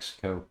Gulf of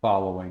Mexico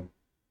following.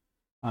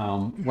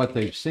 What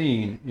they've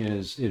seen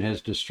is it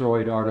has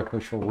destroyed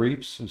artificial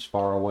reefs as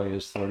far away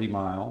as 30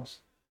 miles.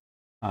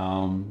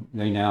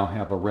 They now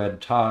have a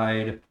red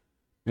tide.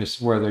 It's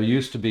where there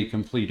used to be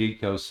complete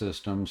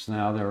ecosystems.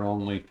 Now there are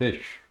only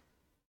fish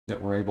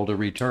that were able to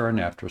return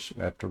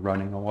after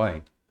running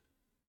away.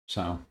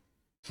 So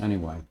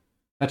anyway,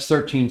 that's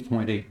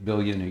 13.8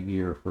 billion a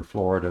year for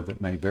Florida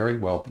that may very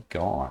well be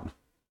gone.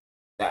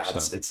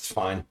 It's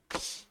fine.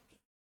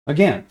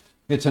 Again,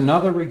 it's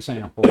another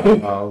example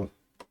of,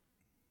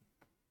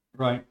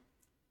 right,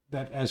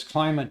 that as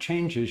climate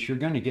changes, you're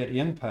going to get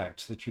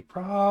impacts that you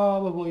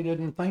probably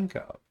didn't think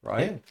of,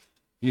 right? Yeah.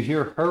 You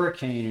hear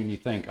hurricane and you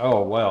think,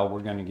 oh, well,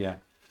 we're going to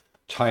get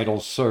tidal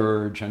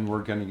surge and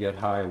we're going to get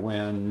high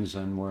winds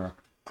and we're...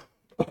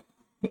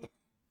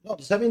 Well,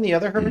 does that mean the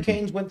other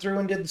hurricanes went through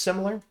and did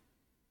similar?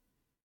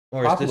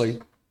 Or is Probably.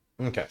 this...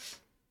 Okay.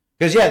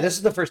 Because, yeah, this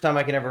is the first time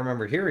I can ever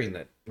remember hearing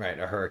that, right,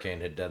 a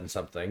hurricane had done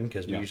something,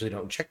 because we usually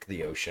don't check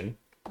the ocean.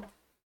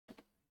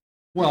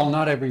 Well,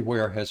 not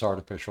everywhere has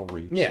artificial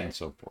reefs and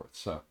so forth.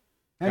 So,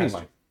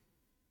 anyway,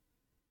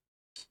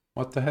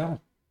 what the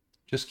hell?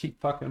 Just keep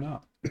fucking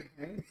up.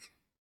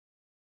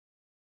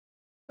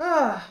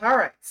 All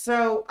right,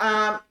 so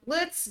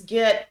let's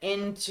get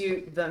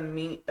into the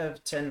meat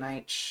of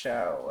tonight's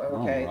show.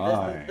 Okay,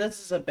 right. this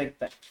is a big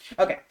thing.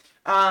 Okay,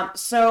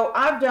 so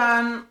I've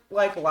done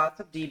like lots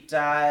of deep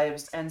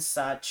dives and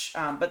such,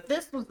 but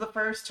this was the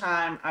first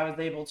time I was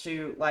able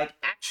to like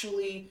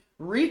actually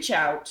reach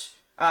out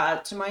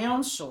to my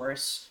own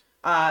source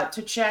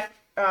to check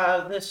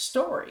this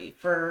story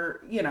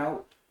for, you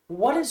know,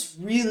 what is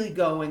really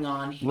going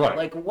on here? Right.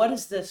 Like, what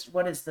is this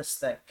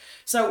thing?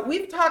 So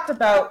we've talked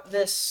about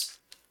this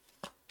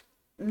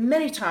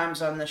many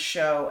times on this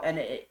show, and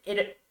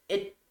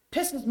it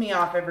pisses me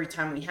off every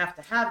time we have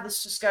to have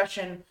this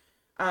discussion,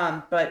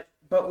 but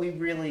we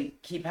really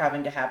keep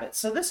having to have it.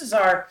 So this is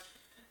our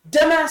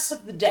dumbass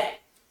of the day,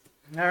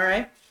 all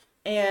right?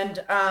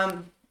 And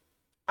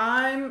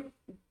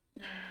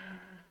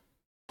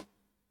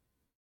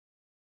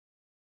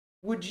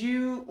would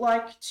you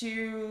like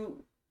to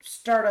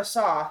start us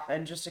off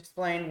and just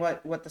explain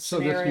what the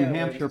scenario is? So this New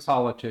Hampshire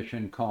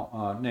politician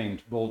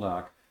named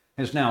Bullock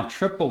has now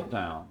tripled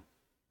down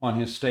on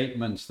his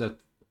statements that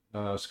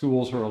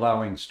schools are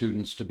allowing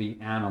students to be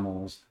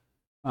animals,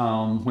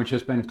 which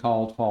has been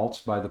called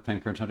false by the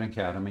Pinkerton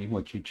Academy,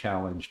 which he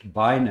challenged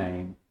by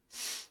name.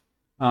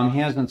 He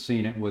hasn't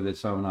seen it with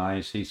his own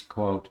eyes. He's,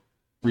 quote,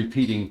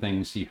 repeating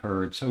things he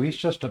heard. So he's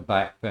just a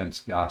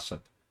backfence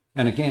gossip.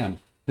 And again,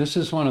 this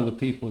is one of the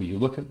people, you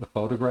look at the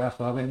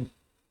photograph of him,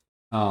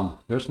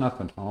 there's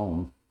nothing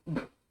home.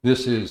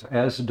 This is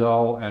as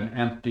dull and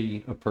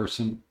empty a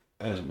person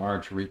as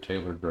Marjorie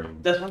Taylor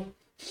Greene. This one?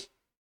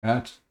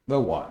 That's the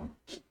one.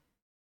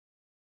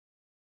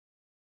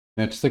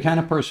 It's the kind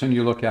of person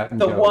you look at and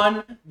The go,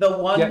 one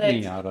 "Get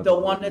me out of the the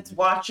one room." that's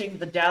watching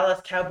the Dallas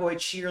Cowboy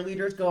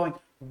cheerleaders going,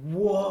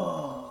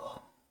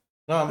 whoa.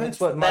 It's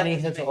what money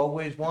has me.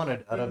 always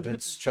wanted out of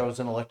its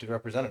chosen elected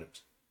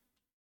representatives.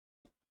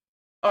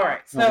 All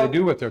right, so Well, they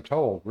do what they're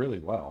told really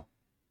well.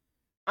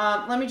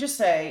 let me just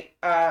say,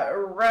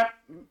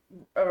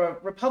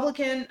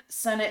 Republican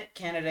Senate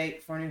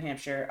candidate for New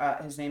Hampshire,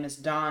 his name is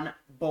Don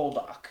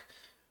Bolduc.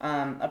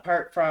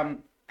 Apart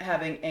from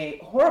having a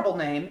horrible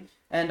name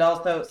and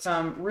also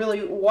some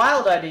really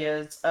wild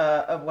ideas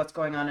of what's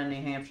going on in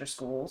New Hampshire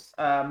schools,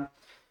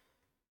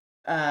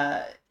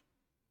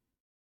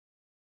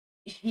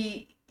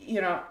 he,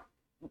 you know,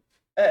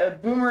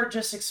 Boomer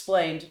just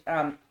explained,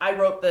 I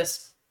wrote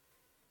this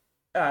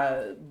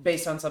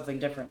based on something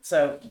different.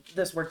 So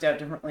this worked out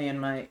differently in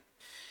my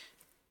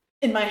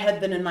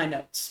head than in my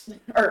notes,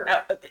 or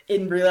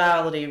in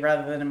reality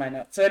rather than in my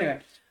notes. So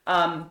anyway,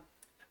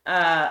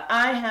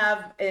 I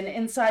have an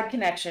inside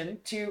connection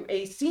to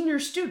a senior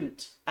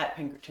student at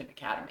Pinkerton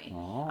Academy.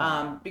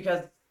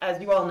 Because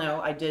as you all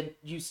know, I did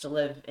used to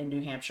live in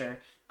New Hampshire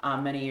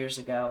many years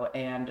ago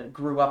and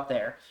grew up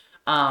there.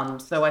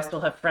 So I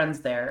still have friends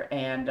there,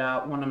 and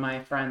one of my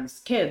friend's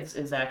kids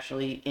is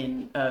actually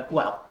in,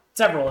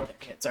 several of their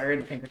kids are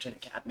in Pinkerton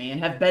Academy and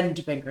have been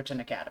to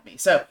Pinkerton Academy.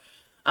 So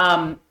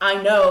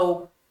I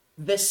know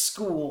this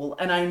school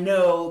and I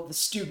know the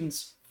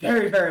students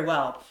very, very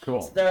well.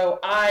 Cool. So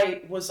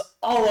I was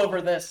all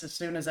over this as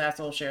soon as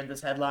Asshole shared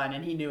this headline,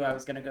 and he knew I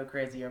was going to go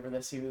crazy over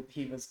this.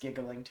 He was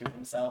giggling to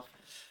himself.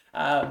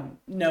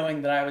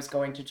 knowing that I was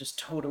going to just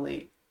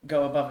totally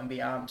go above and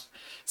beyond.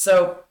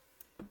 So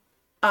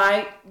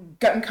I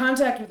got in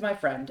contact with my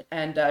friend,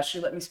 and she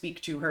let me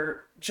speak to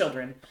her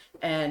children,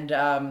 and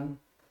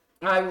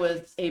I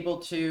was able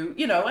to,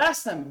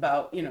 ask them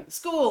about, the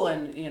school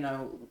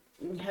and,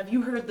 have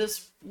you heard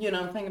this,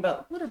 thing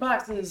about litter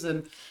boxes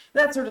and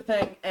that sort of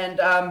thing. And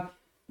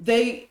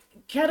they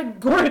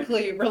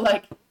categorically were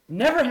like,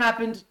 never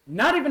happened,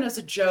 not even as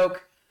a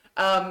joke.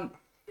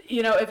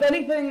 If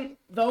anything,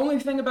 the only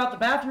thing about the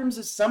bathrooms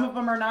is some of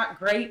them are not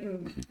great,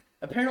 and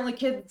apparently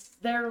kids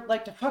there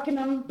like to fuck in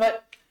them,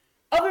 but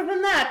other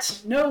than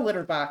that, no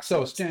litter boxes.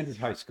 So standard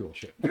high school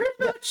shit. Pretty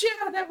much,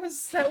 yeah. That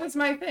was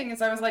my thing.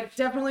 Is I was like,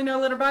 definitely no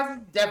litter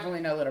boxes.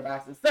 Definitely no litter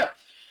boxes. So,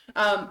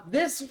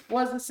 this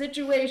was a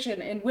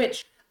situation in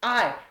which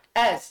I,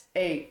 as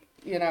a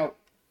New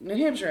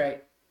Hampshireite,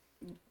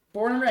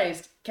 born and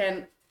raised,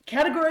 can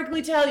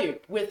categorically tell you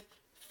with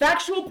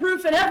factual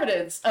proof and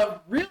evidence of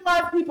real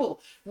live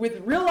people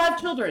with real live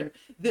children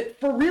that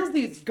for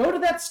realsies go to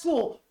that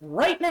school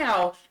right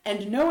now,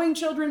 and knowing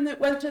children that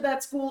went to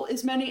that school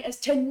as many as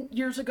 10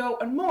 years ago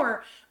and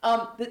more,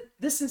 that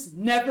this has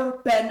never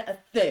been a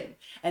thing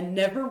and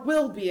never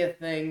will be a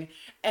thing,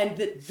 and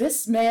that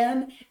this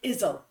man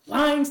is a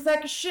lying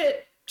sack of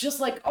shit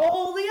just like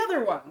all the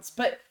other ones.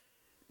 But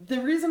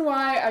the reason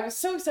why I was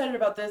so excited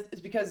about this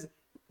is because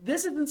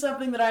this isn't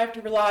something that I have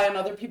to rely on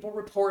other people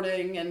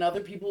reporting and other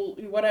people,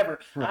 whatever.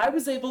 Right. I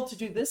was able to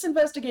do this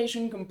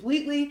investigation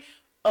completely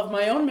of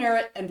my own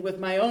merit and with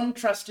my own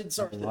trusted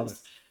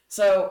sources.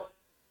 So,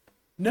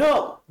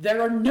 no,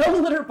 there are no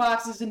litter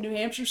boxes in New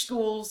Hampshire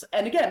schools.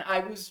 And again, I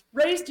was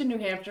raised in New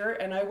Hampshire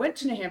and I went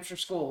to New Hampshire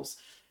schools.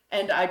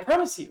 And I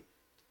promise you,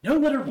 no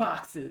litter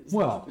boxes.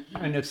 Well,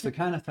 and it's the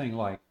kind of thing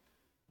like,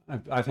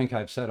 I think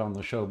I've said on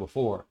the show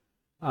before,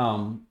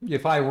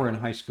 if I were in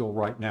high school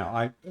right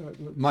now,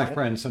 my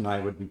friends and I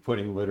would be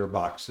putting litter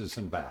boxes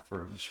in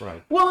bathrooms,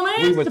 right? Well, and I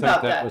asked we would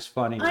about think that was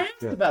funny. I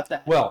asked about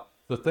that. Well,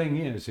 the thing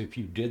is, if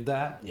you did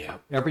that, Yeah.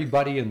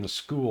 everybody in the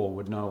school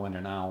would know in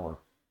an hour,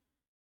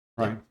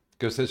 right?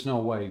 Because there's no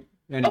way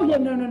anyone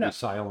would be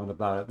silent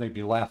about it. They'd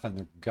be laughing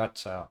their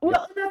guts out.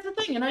 Well, that's the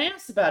thing, and I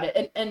asked about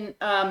it, and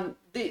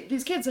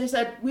these kids, they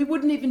said, we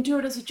wouldn't even do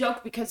it as a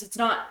joke because it's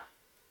not.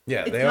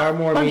 Yeah, it's they not are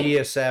more funny.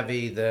 media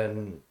savvy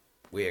than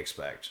we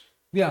expect.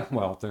 Yeah,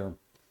 well, they're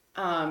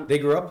they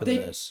grew up in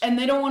this, and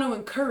they don't want to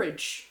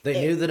encourage.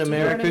 They knew that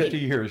America 50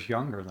 years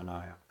younger than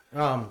I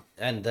am.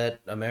 And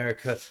that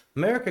America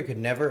could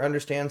never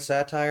understand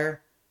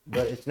satire,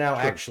 but it's now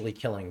actually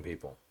killing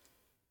people.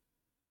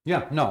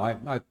 Yeah,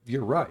 no,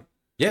 you're right.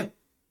 Yeah.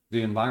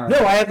 The environment.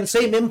 No, I have the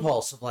same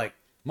impulse of like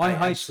My I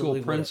high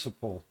absolutely school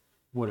principal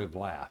would have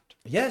laughed.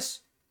 Yes.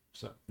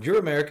 So Your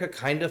America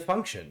kind of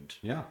functioned.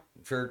 yeah.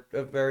 For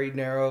a very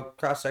narrow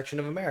cross section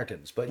of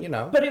Americans, but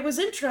But it was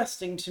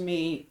interesting to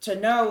me to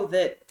know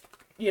that,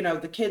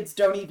 the kids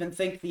don't even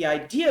think the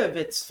idea of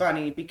it's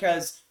funny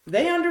because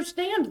they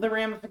understand the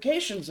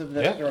ramifications of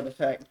this sort of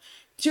thing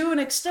to an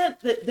extent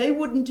that they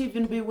wouldn't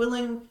even be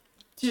willing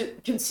to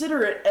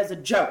consider it as a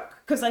joke.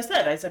 Because I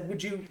said,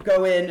 would you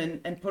go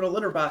in and put a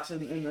litter box in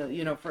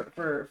the,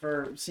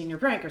 for senior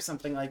prank or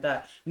something like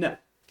that? No,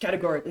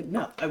 categorically,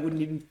 no, I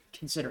wouldn't even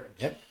consider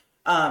it.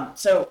 Yep.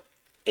 So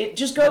it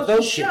just goes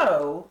to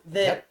show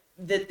that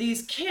that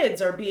these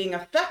kids are being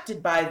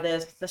affected by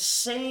this the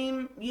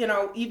same,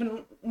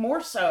 even more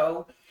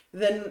so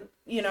than,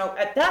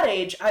 at that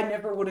age, I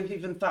never would have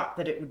even thought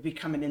that it would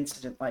become an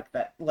incident like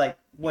that, like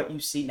what you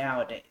see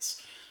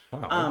nowadays.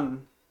 Wow.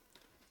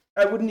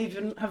 I wouldn't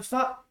even have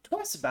thought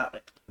twice about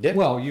it. Yeah.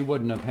 Well, you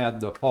wouldn't have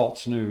had the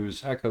false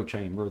news echo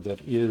chamber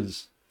that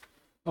is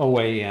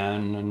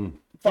OAN and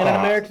an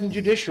American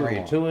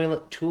judiciary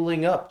so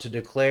tooling up to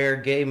declare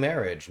gay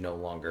marriage no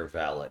longer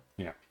valid.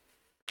 Yeah.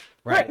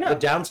 Right. No. The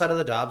downside of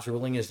the Dobbs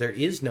ruling is there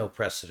is no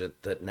precedent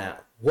that now.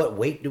 What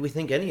weight do we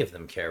think any of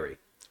them carry?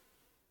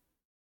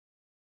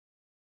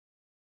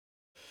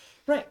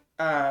 Right.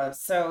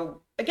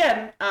 So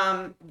again,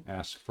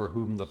 ask for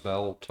whom the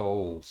bell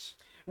tolls.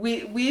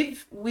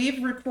 we've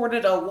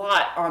reported a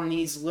lot on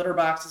these litter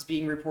boxes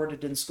being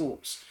reported in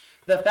schools.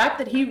 The fact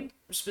that he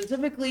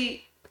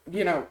specifically,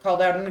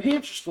 called out a New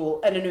Hampshire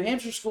school, and a New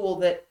Hampshire school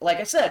that, like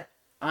I said,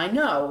 I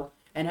know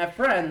and have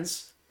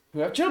friends who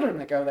have children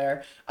that go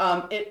there,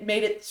 it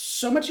made it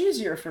so much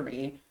easier for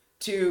me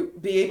to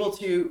be able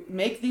to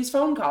make these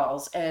phone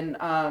calls and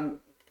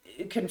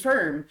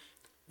confirm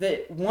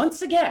that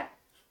once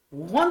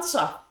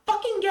a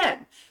fucking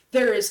again,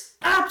 there is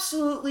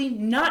absolutely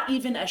not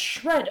even a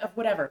shred of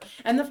whatever.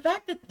 And the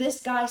fact that this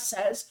guy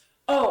says,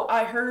 oh,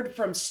 I heard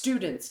from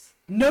students.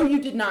 No,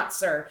 you did not,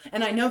 sir.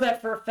 And I know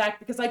that for a fact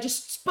because I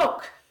just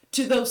spoke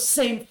to those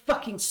same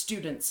fucking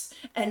students.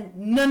 And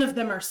none of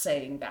them are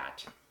saying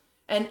that.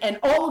 And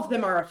all of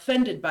them are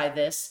offended by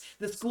this.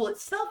 The school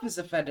itself is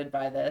offended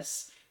by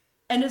this.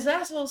 And as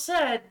Asshole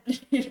said,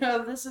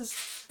 this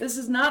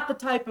is not the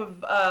type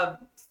of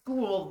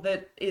school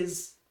that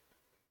is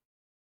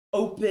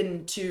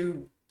open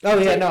to. Oh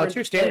yeah, no, it's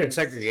your standard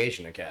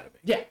segregation academy.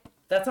 Yeah,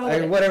 that's all.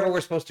 Whatever we're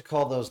supposed to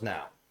call those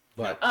now.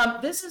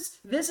 But This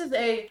is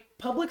a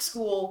public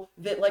school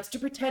that likes to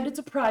pretend it's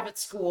a private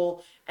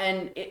school,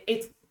 and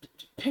it's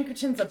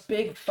Pinkerton's a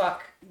big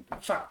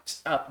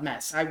fucked up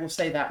mess. I will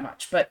say that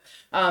much. But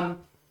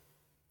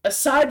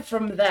aside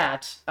from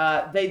that,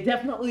 they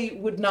definitely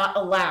would not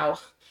allow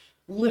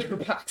litter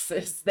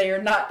boxes. They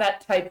are not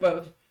that type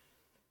of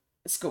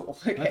school.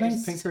 Okay? I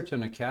think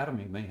Pinkerton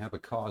Academy may have a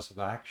cause of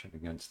action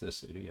against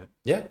this idiot.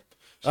 yeah.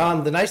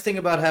 The nice thing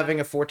about having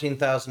a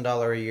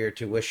 $14,000 a year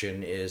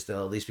tuition is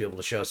they'll at least be able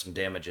to show some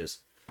damages.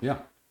 Yeah.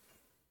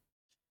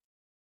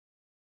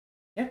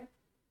 Yeah.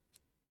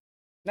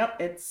 No,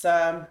 it's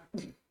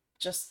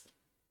just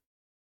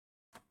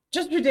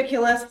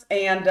ridiculous,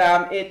 and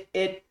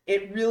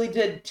it really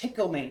did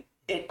tickle me.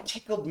 It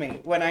tickled me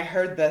when I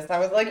heard this. I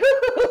was like,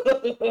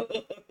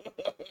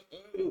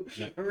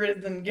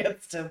 Risen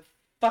gets to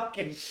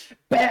fucking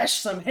bash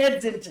some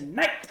heads in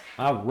tonight.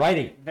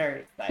 Alrighty.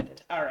 Very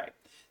excited. All right.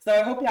 So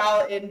I hope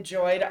y'all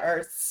enjoyed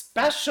our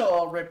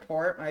special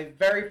report, my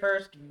very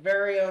first,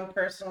 very own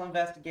personal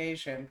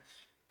investigation.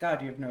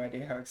 God, you have no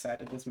idea how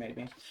excited this made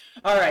me.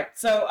 All right.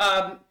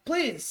 So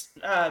please,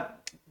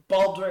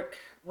 Baldrick,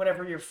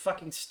 whatever your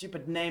fucking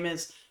stupid name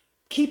is,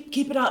 keep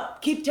it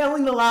up. Keep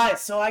telling the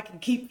lies so I can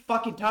keep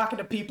fucking talking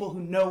to people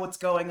who know what's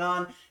going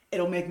on.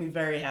 It'll make me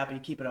very happy.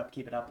 Keep it up.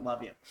 Keep it up.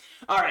 Love you.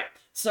 All right.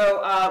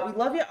 So we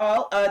love you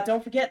all.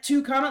 Don't forget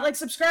to comment, like,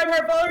 subscribe,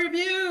 heart, follow,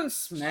 reviews.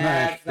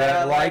 Smash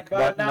that like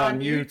button on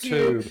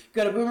YouTube.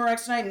 Go to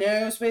BoomerRexTonight,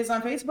 no space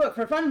on Facebook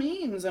for fun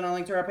memes and a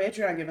link to our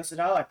Patreon. Give us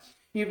 $1.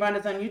 You can find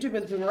us on YouTube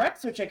as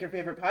BoomerX, or check your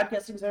favorite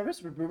podcasting service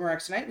for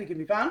BoomerRexTonight. We can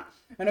be found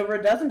on over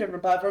a dozen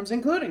different platforms,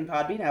 including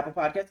Podbean, Apple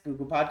Podcasts,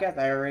 Google Podcasts,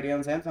 iHeartRadio,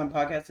 and Samsung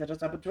Podcasts. Hit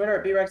us up on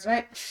Twitter at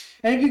BoomerRexTonight.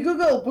 And if you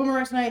Google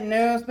BoomerRexTonight,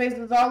 no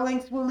spaces, all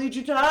links will lead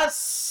you to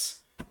us.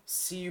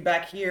 See you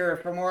back here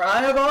for more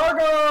Eye of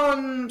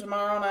Argon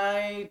tomorrow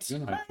night.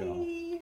 Good night, y'all. Bye.